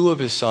kills 2 of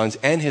his sons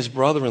and his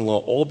brother-in-law,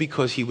 all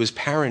because he was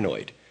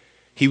paranoid.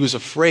 He was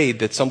afraid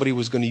that somebody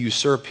was going to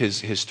usurp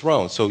his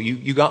throne. So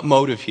you got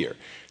motive here.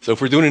 So if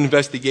we're doing an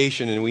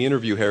investigation and we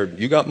interview Herod,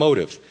 you got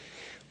motive.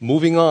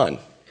 Moving on.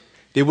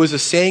 There was a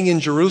saying in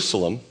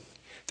Jerusalem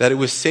that it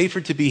was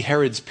safer to be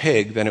Herod's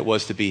pig than it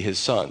was to be his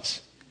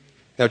son's.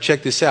 Now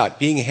check this out.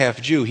 Being a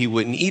half Jew, he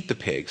wouldn't eat the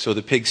pig, so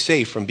the pig's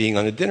safe from being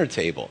on the dinner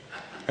table,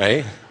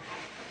 right?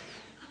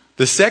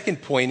 The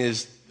second point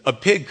is a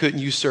pig couldn't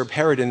usurp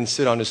Herod and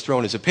sit on his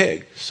throne as a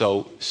pig.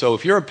 So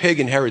if you're a pig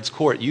in Herod's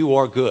court, you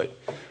are good.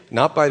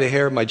 Not by the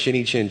hair of my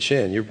chinny chin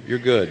chin. You're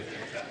good.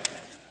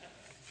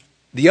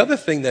 The other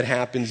thing that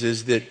happens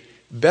is that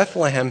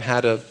Bethlehem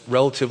had a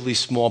relatively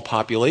small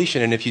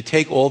population, and if you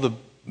take all the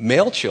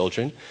male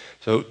children,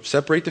 so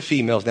separate the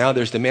females, now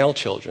there's the male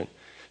children,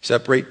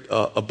 separate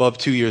above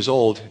 2 years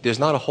old, there's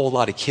not a whole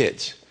lot of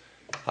kids.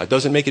 It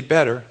doesn't make it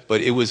better,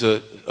 but it was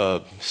a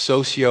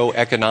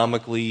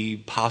socio-economically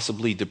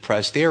possibly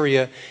depressed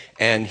area,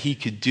 and he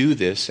could do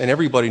this, and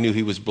everybody knew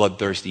he was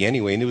bloodthirsty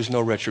anyway, and there was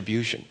no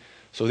retribution.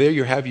 So there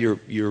you have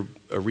your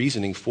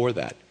reasoning for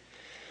that.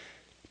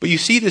 But you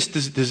see this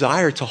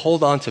desire to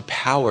hold on to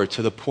power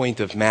to the point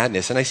of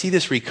madness. And I see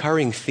this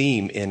recurring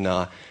theme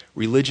in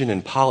religion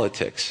and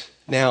politics.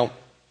 Now,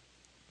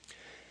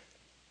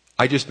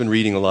 I've just been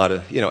reading a lot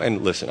of,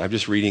 and listen, I'm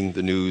just reading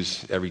the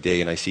news every day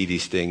and I see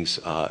these things.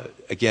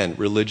 Again,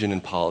 religion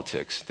and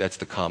politics, that's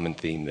the common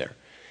theme there.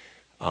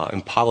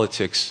 In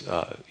politics,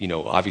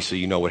 obviously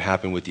you know what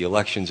happened with the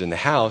elections in the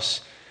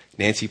House.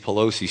 Nancy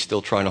Pelosi's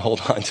still trying to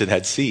hold on to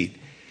that seat.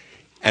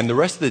 And the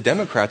rest of the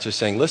Democrats are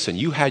saying, listen,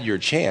 you had your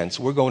chance.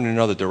 We're going in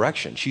another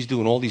direction. She's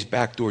doing all these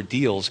backdoor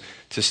deals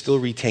to still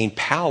retain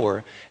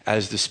power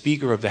as the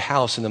Speaker of the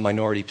House in the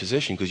minority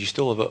position, because you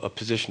still have a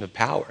position of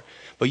power.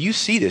 But you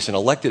see this in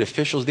elected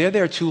officials. They're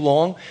there too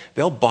long.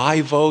 They'll buy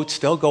votes.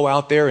 They'll go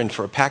out there and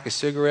for a pack of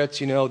cigarettes,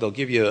 they'll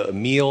give you a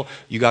meal.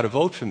 You got to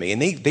vote for me.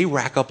 And they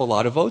rack up a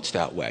lot of votes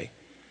that way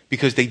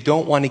because they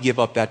don't want to give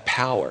up that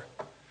power.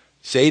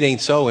 Say it ain't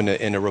so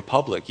in a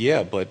republic,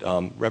 yeah, but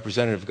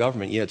representative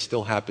government, yeah, it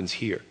still happens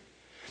here.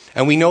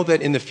 And we know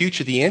that in the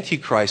future, the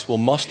Antichrist will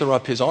muster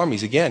up his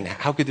armies. Again,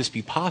 how could this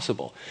be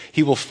possible?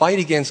 He will fight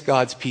against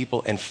God's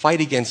people and fight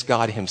against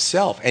God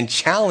himself and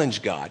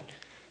challenge God.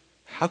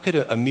 How could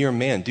a mere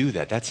man do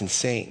that? That's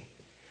insane.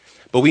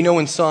 But we know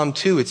in Psalm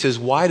 2, it says,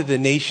 why do the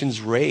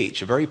nations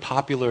rage? A very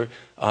popular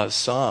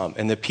psalm.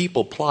 And the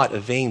people plot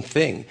a vain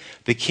thing.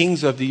 The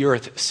kings of the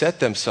earth set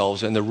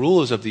themselves, and the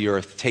rulers of the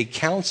earth take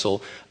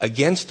counsel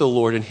against the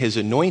Lord and his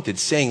anointed,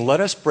 saying, let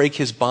us break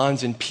his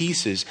bonds in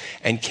pieces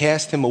and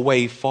cast him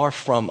away far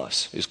from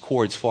us, his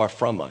cords far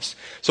from us.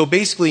 So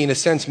basically, in a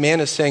sense, man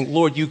is saying,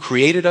 Lord, you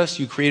created us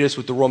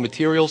with the raw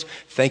materials.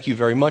 Thank you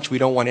very much. We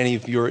don't want any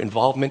of your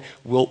involvement.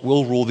 We'll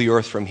rule the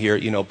earth from here.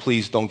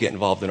 Please don't get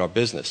involved in our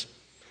business.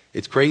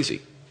 It's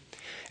crazy.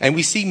 And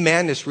we see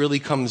madness really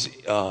comes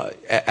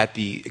at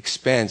the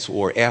expense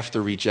or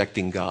after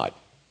rejecting God.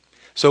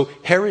 So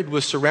Herod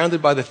was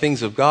surrounded by the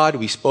things of God.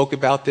 We spoke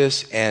about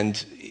this, and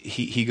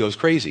he goes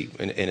crazy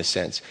in a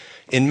sense.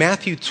 In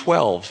Matthew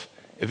 12,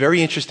 a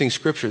very interesting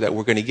scripture that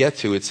we're going to get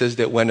to, it says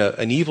that when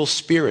an evil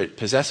spirit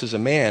possesses a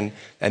man,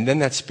 and then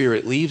that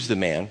spirit leaves the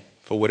man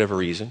for whatever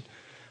reason,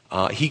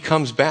 he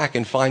comes back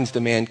and finds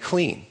the man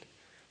clean.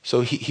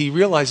 So he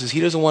realizes he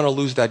doesn't want to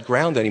lose that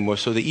ground anymore.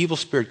 So the evil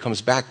spirit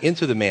comes back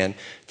into the man,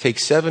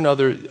 takes 7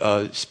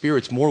 other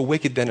spirits more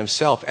wicked than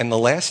himself, and the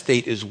last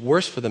state is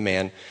worse for the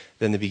man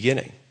than the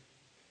beginning.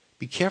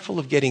 Be careful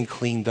of getting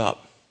cleaned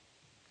up.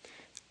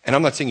 And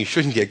I'm not saying you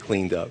shouldn't get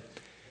cleaned up.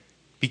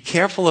 Be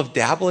careful of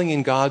dabbling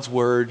in God's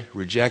word,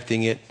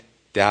 rejecting it,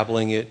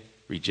 dabbling it,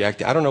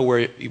 rejecting it. I don't know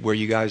where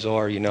you guys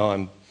are.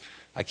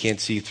 I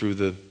can't see through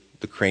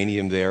the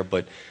cranium there,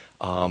 but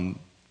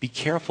be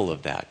careful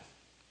of that.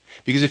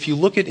 Because if you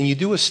look at and you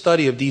do a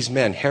study of these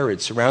men, Herod,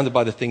 surrounded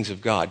by the things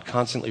of God,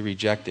 constantly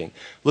rejecting.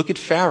 Look at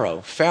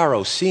Pharaoh.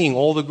 Pharaoh seeing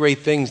all the great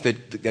things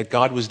that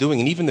God was doing.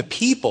 And even the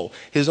people,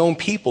 his own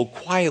people,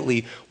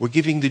 quietly were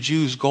giving the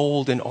Jews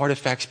gold and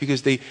artifacts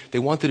because they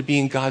wanted to be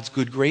in God's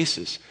good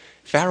graces.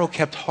 Pharaoh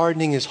kept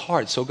hardening his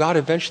heart, so God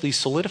eventually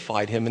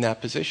solidified him in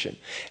that position.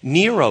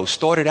 Nero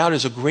started out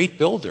as a great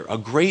builder, a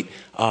great,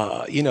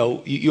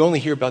 you only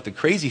hear about the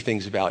crazy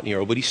things about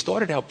Nero, but he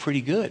started out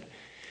pretty good.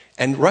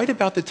 And right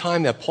about the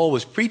time that Paul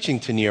was preaching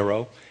to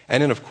Nero,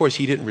 and then of course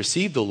he didn't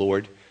receive the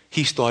Lord,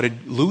 he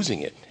started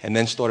losing it and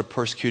then started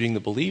persecuting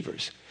the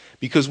believers.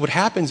 Because what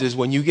happens is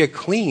when you get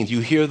cleaned, you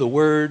hear the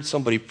word,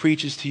 somebody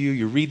preaches to you,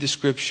 you read the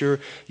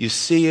scripture, you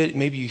see it,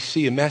 maybe you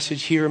see a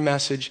message, hear a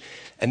message,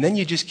 and then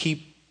you just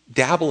keep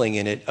dabbling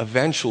in it.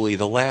 Eventually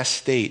the last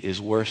state is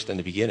worse than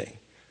the beginning.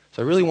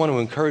 So I really want to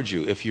encourage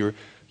you, if you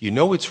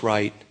know it's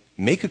right,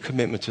 make a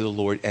commitment to the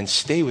Lord and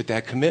stay with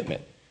that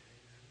commitment.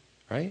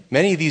 Right?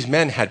 Many of these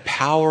men had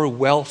power,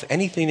 wealth,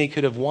 anything they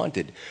could have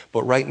wanted.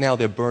 But right now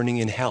they're burning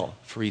in hell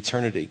for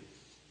eternity.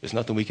 There's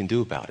nothing we can do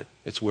about it.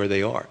 It's where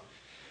they are.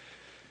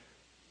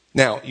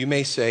 Now, you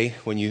may say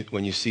when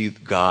you see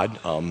God,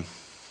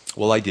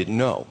 well, I didn't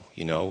know.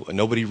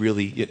 Nobody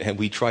really, and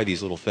we try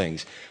these little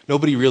things.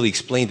 Nobody really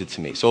explained it to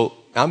me. So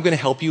I'm going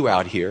to help you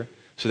out here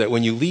so that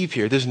when you leave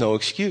here, there's no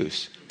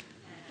excuse.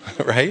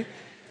 Right?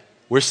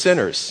 We're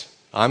sinners.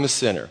 I'm a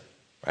sinner.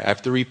 Right? I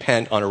have to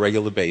repent on a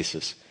regular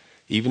basis.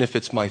 Even if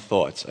it's my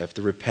thoughts, I have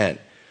to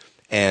repent.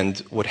 And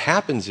what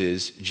happens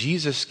is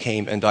Jesus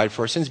came and died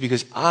for our sins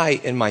because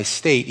I, in my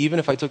state, even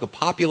if I took a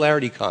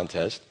popularity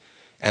contest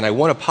and I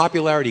won a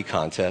popularity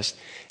contest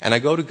and I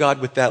go to God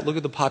with that, look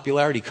at the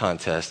popularity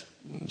contest,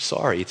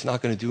 sorry, it's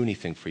not going to do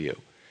anything for you.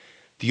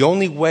 The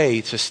only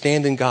way to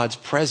stand in God's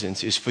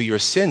presence is for your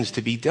sins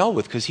to be dealt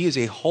with because he is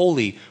a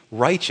holy,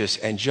 righteous,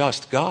 and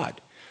just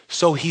God.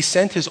 So he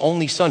sent his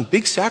only son,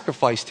 big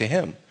sacrifice to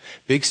him,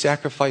 big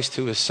sacrifice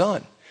to his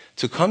son,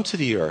 to come to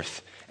the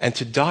earth and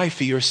to die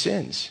for your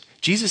sins.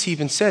 Jesus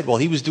even said, while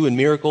he was doing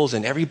miracles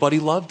and everybody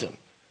loved him,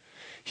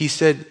 he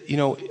said,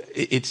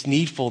 it's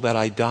needful that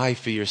I die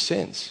for your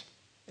sins.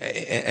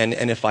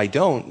 And if I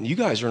don't, you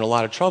guys are in a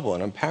lot of trouble,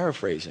 and I'm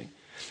paraphrasing.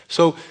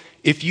 So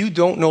if you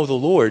don't know the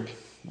Lord,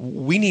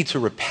 we need to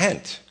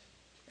repent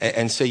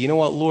and say, you know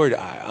what, Lord,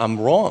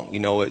 I'm wrong.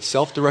 It's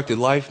self-directed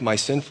life, my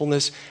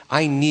sinfulness.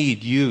 I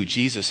need you,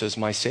 Jesus, as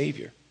my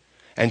Savior.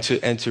 And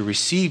to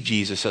receive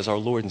Jesus as our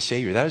Lord and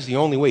Savior. That is the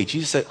only way.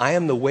 Jesus said, I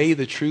am the way,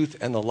 the truth,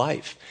 and the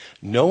life.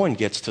 No one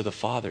gets to the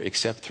Father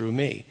except through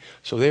me.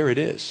 So there it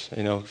is,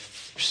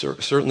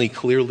 certainly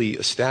clearly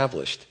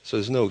established. So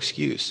there's no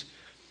excuse.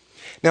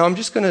 Now I'm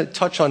just going to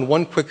touch on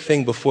one quick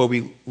thing before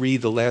we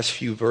read the last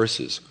few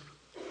verses.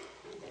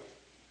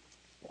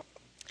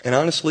 And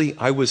honestly,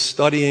 I was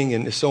studying,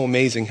 and it's so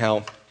amazing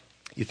how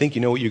you think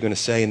you know what you're going to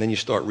say, and then you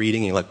start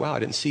reading, and you're like, wow, I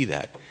didn't see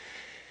that.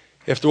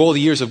 After all the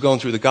years of going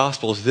through the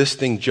Gospels, this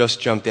thing just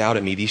jumped out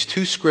at me. These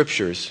two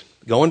scriptures,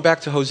 going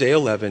back to Hosea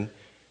 11,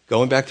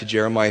 going back to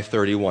Jeremiah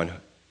 31.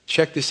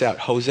 Check this out.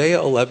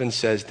 Hosea 11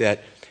 says that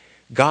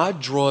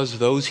God draws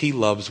those he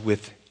loves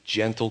with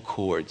gentle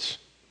cords,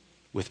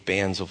 with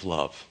bands of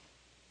love.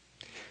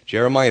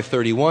 Jeremiah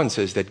 31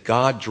 says that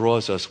God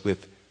draws us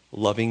with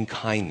loving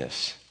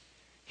kindness.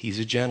 He's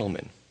a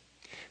gentleman.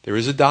 There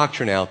is a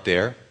doctrine out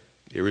there,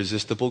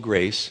 irresistible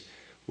grace,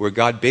 where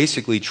God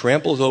basically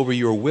tramples over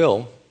your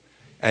will.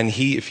 And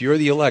if you're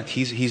the elect,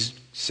 he's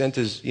sent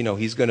his,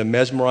 he's going to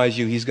mesmerize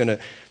you. He's going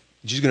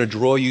to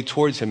draw you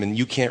towards him, and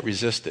you can't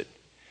resist it.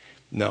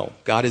 No,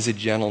 God is a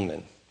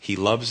gentleman. He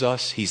loves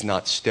us. He's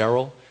not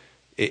sterile.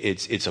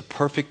 It's a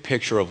perfect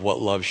picture of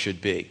what love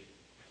should be.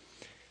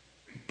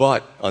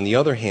 But, on the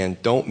other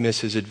hand, don't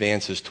miss his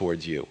advances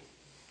towards you.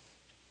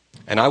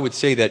 And I would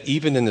say that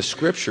even in the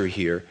scripture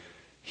here,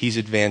 he's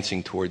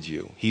advancing towards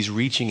you. He's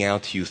reaching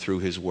out to you through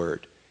his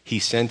word. He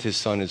sent his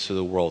son into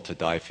the world to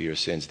die for your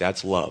sins.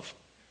 That's love.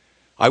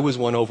 I was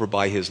won over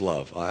by his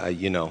love.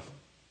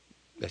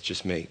 That's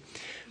just me.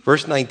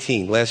 Verse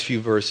 19, last few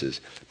verses.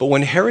 But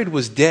when Herod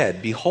was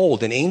dead,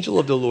 behold, an angel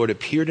of the Lord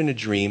appeared in a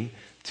dream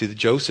to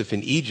Joseph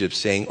in Egypt,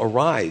 saying,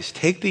 Arise,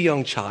 take the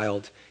young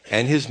child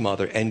and his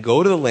mother, and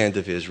go to the land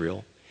of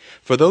Israel,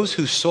 for those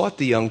who sought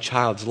the young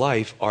child's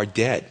life are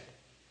dead.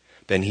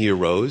 Then he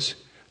arose,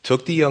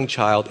 took the young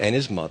child and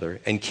his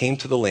mother, and came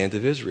to the land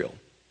of Israel.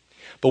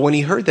 But when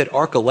he heard that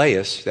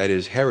Archelaus, that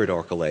is Herod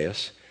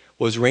Archelaus,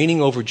 was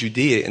reigning over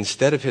Judea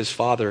instead of his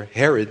father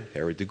Herod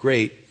the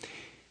Great,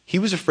 he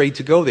was afraid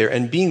to go there,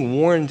 and being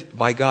warned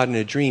by God in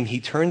a dream, he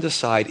turned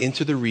aside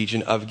into the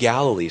region of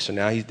Galilee. So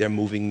now they're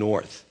moving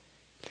north.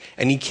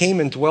 And he came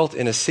and dwelt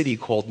in a city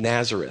called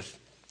Nazareth,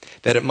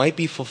 that it might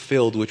be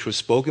fulfilled which was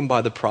spoken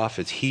by the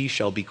prophets, he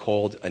shall be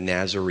called a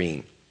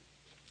Nazarene.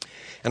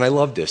 And I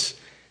love this.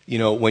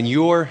 When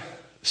you're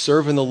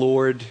serving the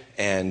Lord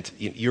and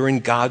you're in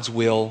God's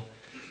will,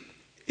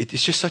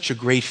 it's just such a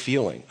great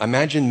feeling.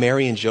 Imagine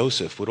Mary and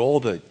Joseph with all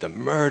the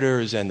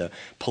murders and the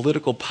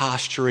political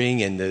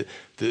posturing and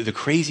the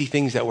crazy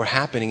things that were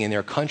happening in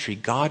their country.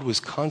 God was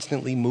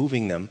constantly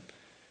moving them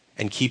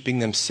and keeping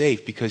them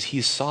safe because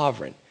he's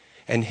sovereign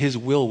and his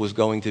will was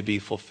going to be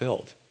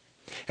fulfilled.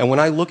 And when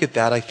I look at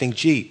that, I think,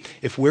 gee,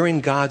 if we're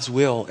in God's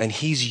will and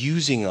he's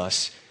using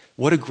us,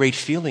 what a great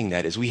feeling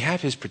that is. We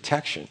have his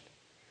protection.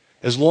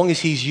 As long as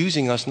he's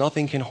using us,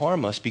 nothing can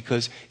harm us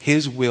because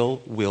his will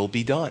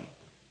be done.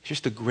 It's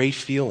just a great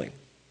feeling.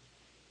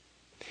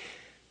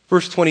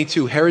 Verse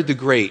 22, Herod the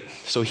Great.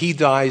 So he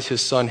dies,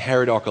 his son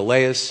Herod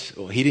Archelaus.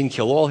 Well, he didn't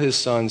kill all his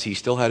sons. He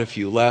still had a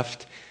few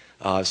left.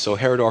 So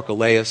Herod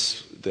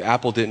Archelaus, the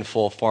apple didn't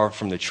fall far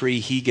from the tree.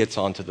 He gets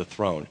onto the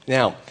throne.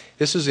 Now,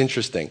 this is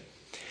interesting.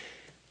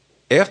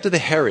 After the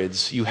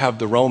Herods, you have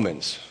the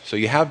Romans. So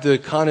you have the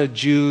kind of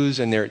Jews,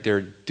 and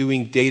they're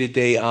doing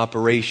day-to-day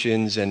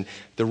operations, and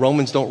the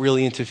Romans don't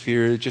really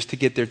interfere just to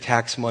get their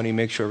tax money,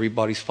 make sure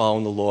everybody's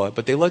following the law.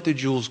 But they let the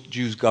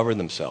Jews govern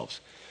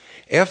themselves.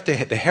 After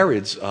the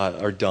Herods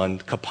are done,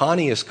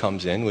 Coponius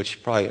comes in, which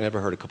you probably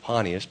never heard of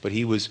Coponius, but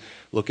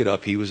look it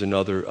up, he was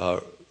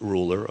another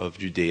ruler of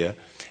Judea.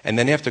 And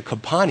then after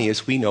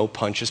Coponius, we know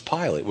Pontius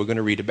Pilate. We're going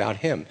to read about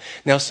him.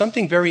 Now,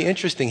 something very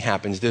interesting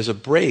happens. There's a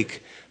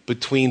break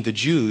between the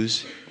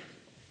Jews,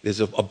 there's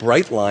a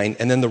bright line,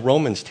 and then the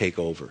Romans take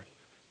over.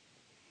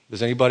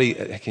 Does anybody,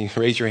 can you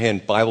raise your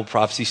hand, Bible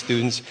prophecy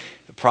students?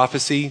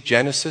 Prophecy,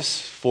 Genesis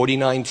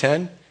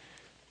 49:10,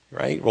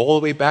 right? All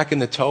the way back in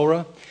the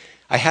Torah.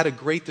 I had a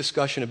great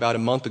discussion about a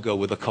month ago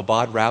with a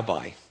Chabad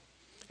rabbi,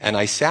 and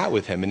I sat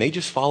with him, and they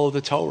just follow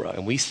the Torah.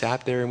 And we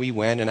sat there, and we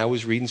went, and I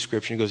was reading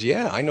scripture, and he goes,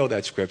 yeah, I know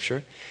that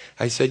scripture.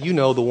 I said,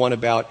 the one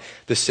about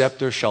the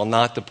scepter shall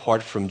not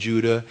depart from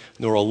Judah,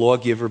 nor a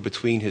lawgiver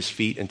between his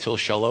feet until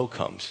Shiloh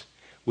comes,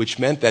 which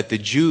meant that the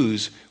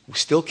Jews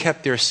still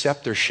kept their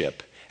sceptership.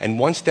 And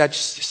once that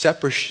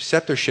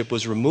sceptership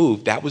was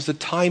removed, that was the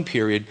time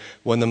period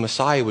when the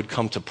Messiah would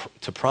come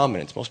to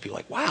prominence. Most people are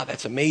like, wow,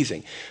 that's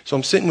amazing. So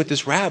I'm sitting with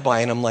this rabbi,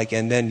 and I'm like,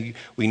 and then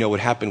we know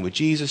what happened with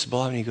Jesus,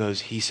 blah, and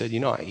he said,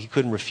 he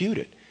couldn't refute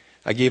it.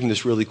 I gave him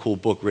this really cool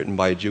book written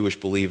by a Jewish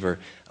believer,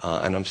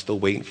 and I'm still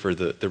waiting for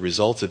the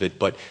results of it.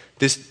 But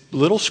this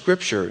little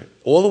scripture,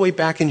 all the way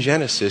back in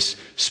Genesis,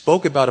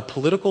 spoke about a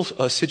political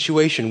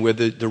situation where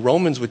the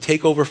Romans would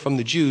take over from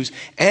the Jews,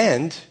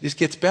 and, this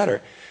gets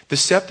better, the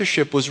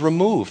sceptership was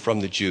removed from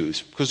the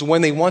Jews. Because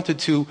when they wanted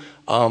to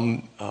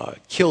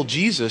kill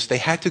Jesus, they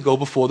had to go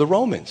before the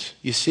Romans.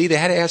 You see, they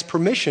had to ask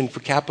permission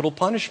for capital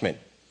punishment,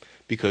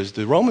 because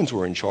the Romans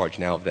were in charge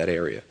now of that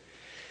area.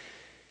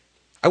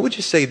 I would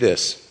just say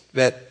this,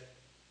 that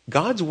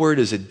God's word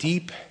is a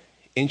deep,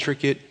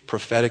 intricate,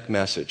 prophetic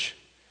message.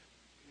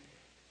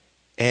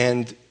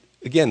 And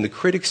again, the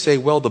critics say,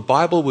 well, the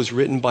Bible was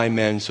written by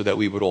men so that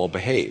we would all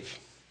behave.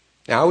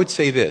 Now, I would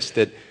say this,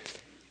 that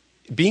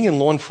being in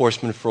law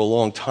enforcement for a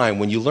long time,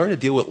 when you learn to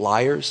deal with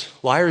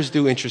liars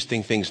do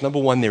interesting things. Number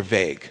one, they're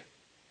vague,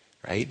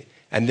 right?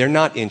 And they're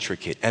not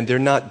intricate, and they're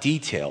not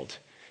detailed,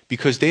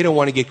 because they don't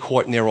want to get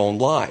caught in their own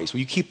lies. When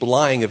you keep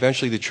lying,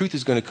 eventually the truth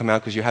is going to come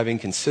out because you have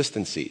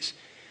inconsistencies.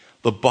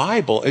 The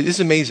Bible, it is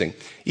amazing.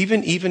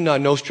 Even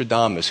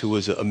Nostradamus, who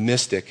was a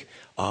mystic,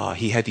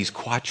 he had these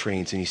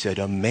quatrains, and he said,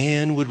 a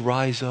man would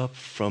rise up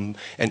from,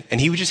 and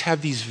he would just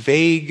have these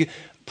vague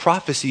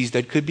prophecies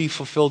that could be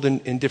fulfilled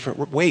in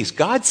different ways.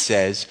 God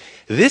says,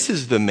 this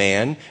is the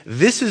man,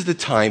 this is the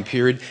time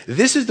period,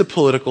 this is the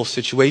political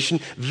situation,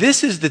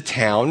 this is the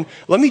town.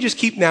 Let me just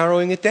keep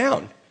narrowing it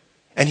down.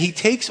 And he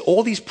takes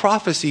all these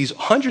prophecies,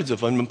 hundreds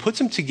of them, and puts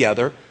them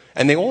together,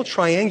 and they all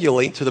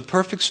triangulate to the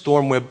perfect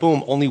storm where,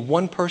 boom, only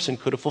one person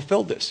could have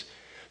fulfilled this.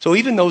 So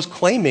even those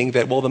claiming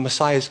that, well, the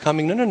Messiah is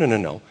coming,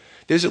 no.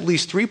 There's at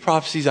least 3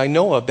 prophecies I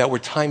know of that were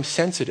time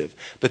sensitive.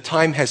 The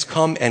time has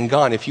come and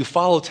gone. If you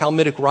follow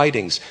Talmudic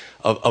writings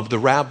of the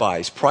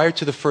rabbis prior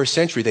to the 1st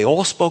century, they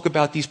all spoke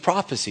about these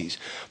prophecies.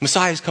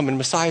 Messiah's coming,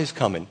 Messiah's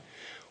coming.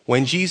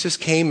 When Jesus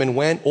came and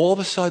went, all of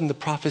a sudden the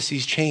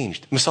prophecies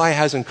changed. Messiah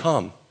hasn't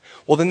come.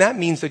 Well, then that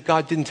means that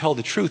God didn't tell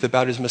the truth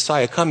about his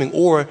Messiah coming,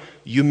 or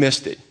you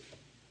missed it.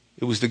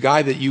 It was the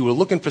guy that you were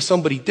looking for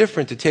somebody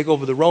different to take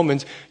over the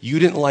Romans. You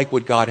didn't like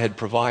what God had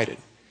provided.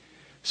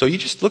 So you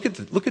just look at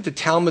the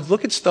Talmud,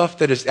 look at stuff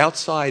that is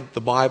outside the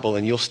Bible,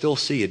 and you'll still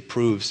see it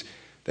proves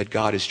that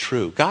God is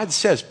true. God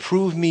says,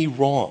 prove me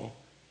wrong.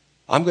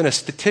 I'm going to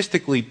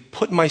statistically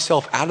put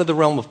myself out of the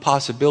realm of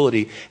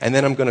possibility, and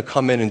then I'm going to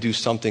come in and do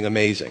something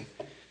amazing.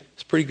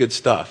 It's pretty good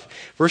stuff.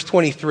 Verse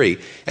 23,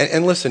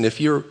 and listen,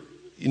 if you're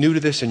new to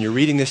this and you're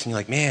reading this and you're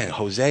like, man,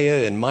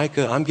 Hosea and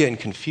Micah, I'm getting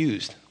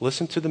confused.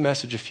 Listen to the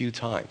message a few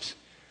times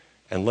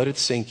and let it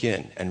sink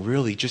in, and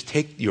really just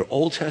take your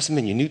Old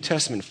Testament, your New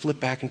Testament, flip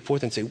back and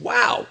forth and say,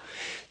 wow,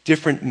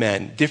 different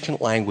men, different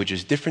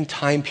languages, different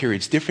time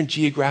periods, different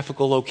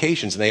geographical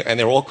locations, and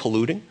they're all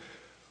colluding.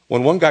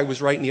 When one guy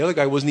was right and the other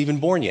guy wasn't even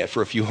born yet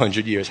for a few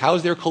hundred years. How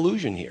is there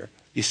collusion here?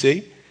 You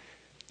see?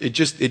 It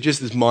just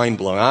is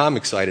mind-blowing. I'm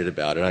excited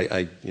about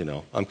it.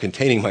 I'm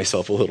containing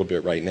myself a little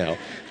bit right now,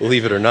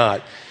 believe it or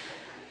not.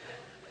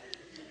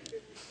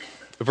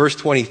 Verse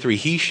 23,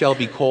 he shall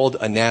be called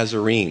a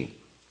Nazarene.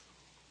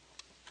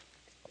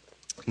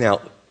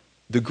 Now,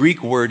 the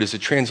Greek word is a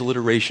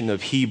transliteration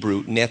of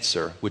Hebrew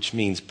netzer, which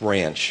means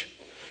branch.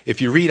 If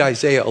you read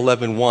Isaiah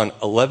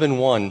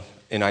 11:1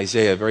 in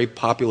Isaiah, a very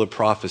popular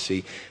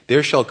prophecy,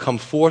 there shall come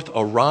forth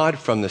a rod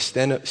from the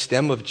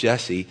stem of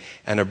Jesse,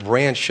 and a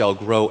branch shall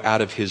grow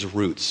out of his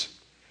roots.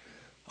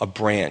 A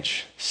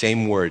branch,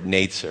 same word,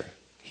 netzer.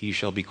 He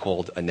shall be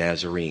called a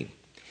Nazarene.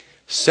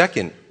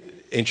 Second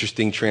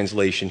interesting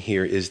translation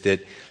here is that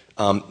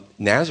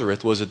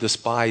Nazareth was a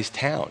despised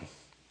town.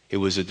 It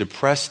was a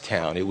depressed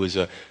town. It was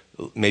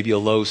maybe a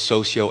low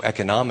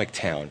socioeconomic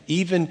town.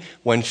 Even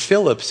when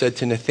Philip said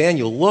to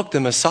Nathanael, look,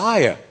 the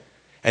Messiah.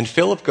 And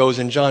Philip goes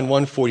in John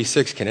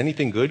 1:46, can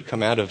anything good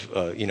come out of,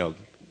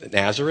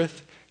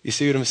 Nazareth? You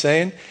see what I'm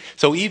saying?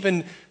 So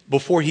even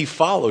before he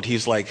followed,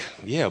 he's like,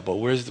 yeah, but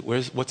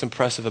what's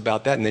impressive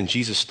about that? And then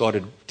Jesus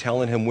started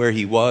telling him where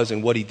he was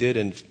and what he did,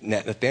 and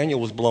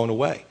Nathanael was blown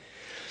away.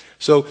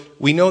 So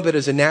we know that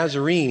as a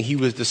Nazarene, he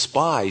was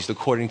despised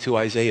according to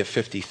Isaiah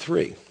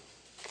 53.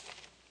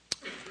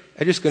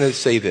 I'm just going to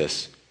say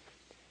this.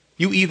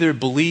 You either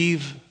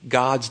believe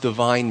God's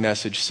divine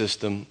message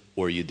system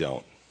or you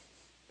don't.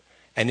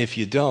 And if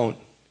you don't,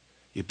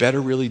 you better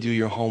really do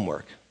your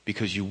homework,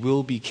 because you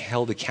will be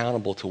held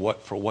accountable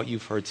for what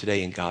you've heard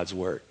today in God's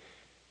word.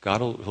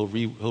 God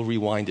will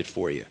rewind it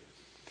for you.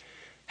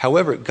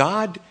 However,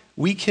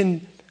 we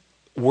can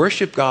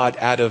worship God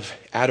out of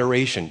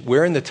adoration.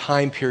 We're in the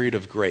time period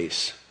of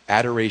grace.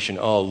 Adoration,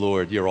 oh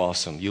Lord, you're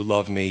awesome. You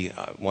love me.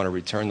 I want to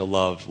return the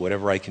love,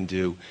 whatever I can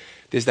do.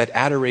 There's that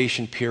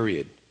adoration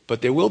period.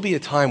 But there will be a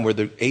time where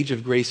the age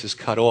of grace is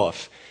cut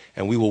off,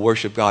 and we will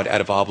worship God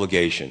out of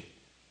obligation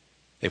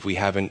if we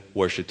haven't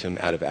worshiped him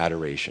out of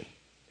adoration.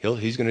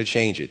 He's going to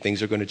change it.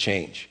 Things are going to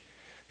change.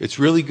 It's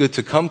really good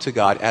to come to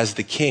God as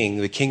the King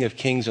of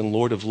kings and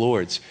Lord of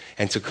lords,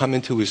 and to come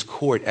into his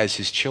court as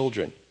his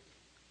children,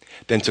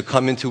 than to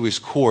come into his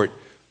court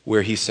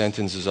where he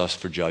sentences us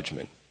for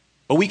judgment.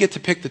 But we get to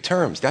pick the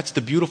terms. That's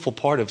the beautiful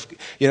part of,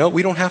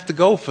 we don't have to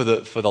go for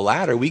the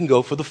latter. We can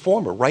go for the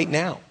former right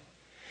now.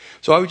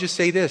 So I would just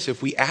say this,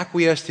 if we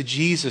acquiesce to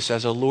Jesus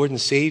as our Lord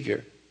and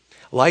Savior,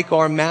 like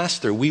our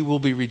master, we will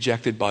be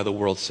rejected by the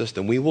world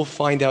system. We will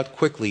find out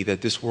quickly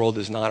that this world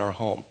is not our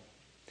home.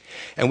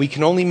 And we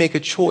can only make a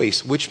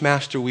choice which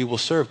master we will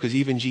serve, because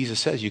even Jesus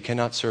says you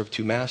cannot serve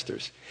 2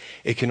 masters.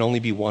 It can only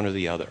be one or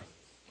the other.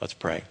 Let's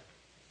pray.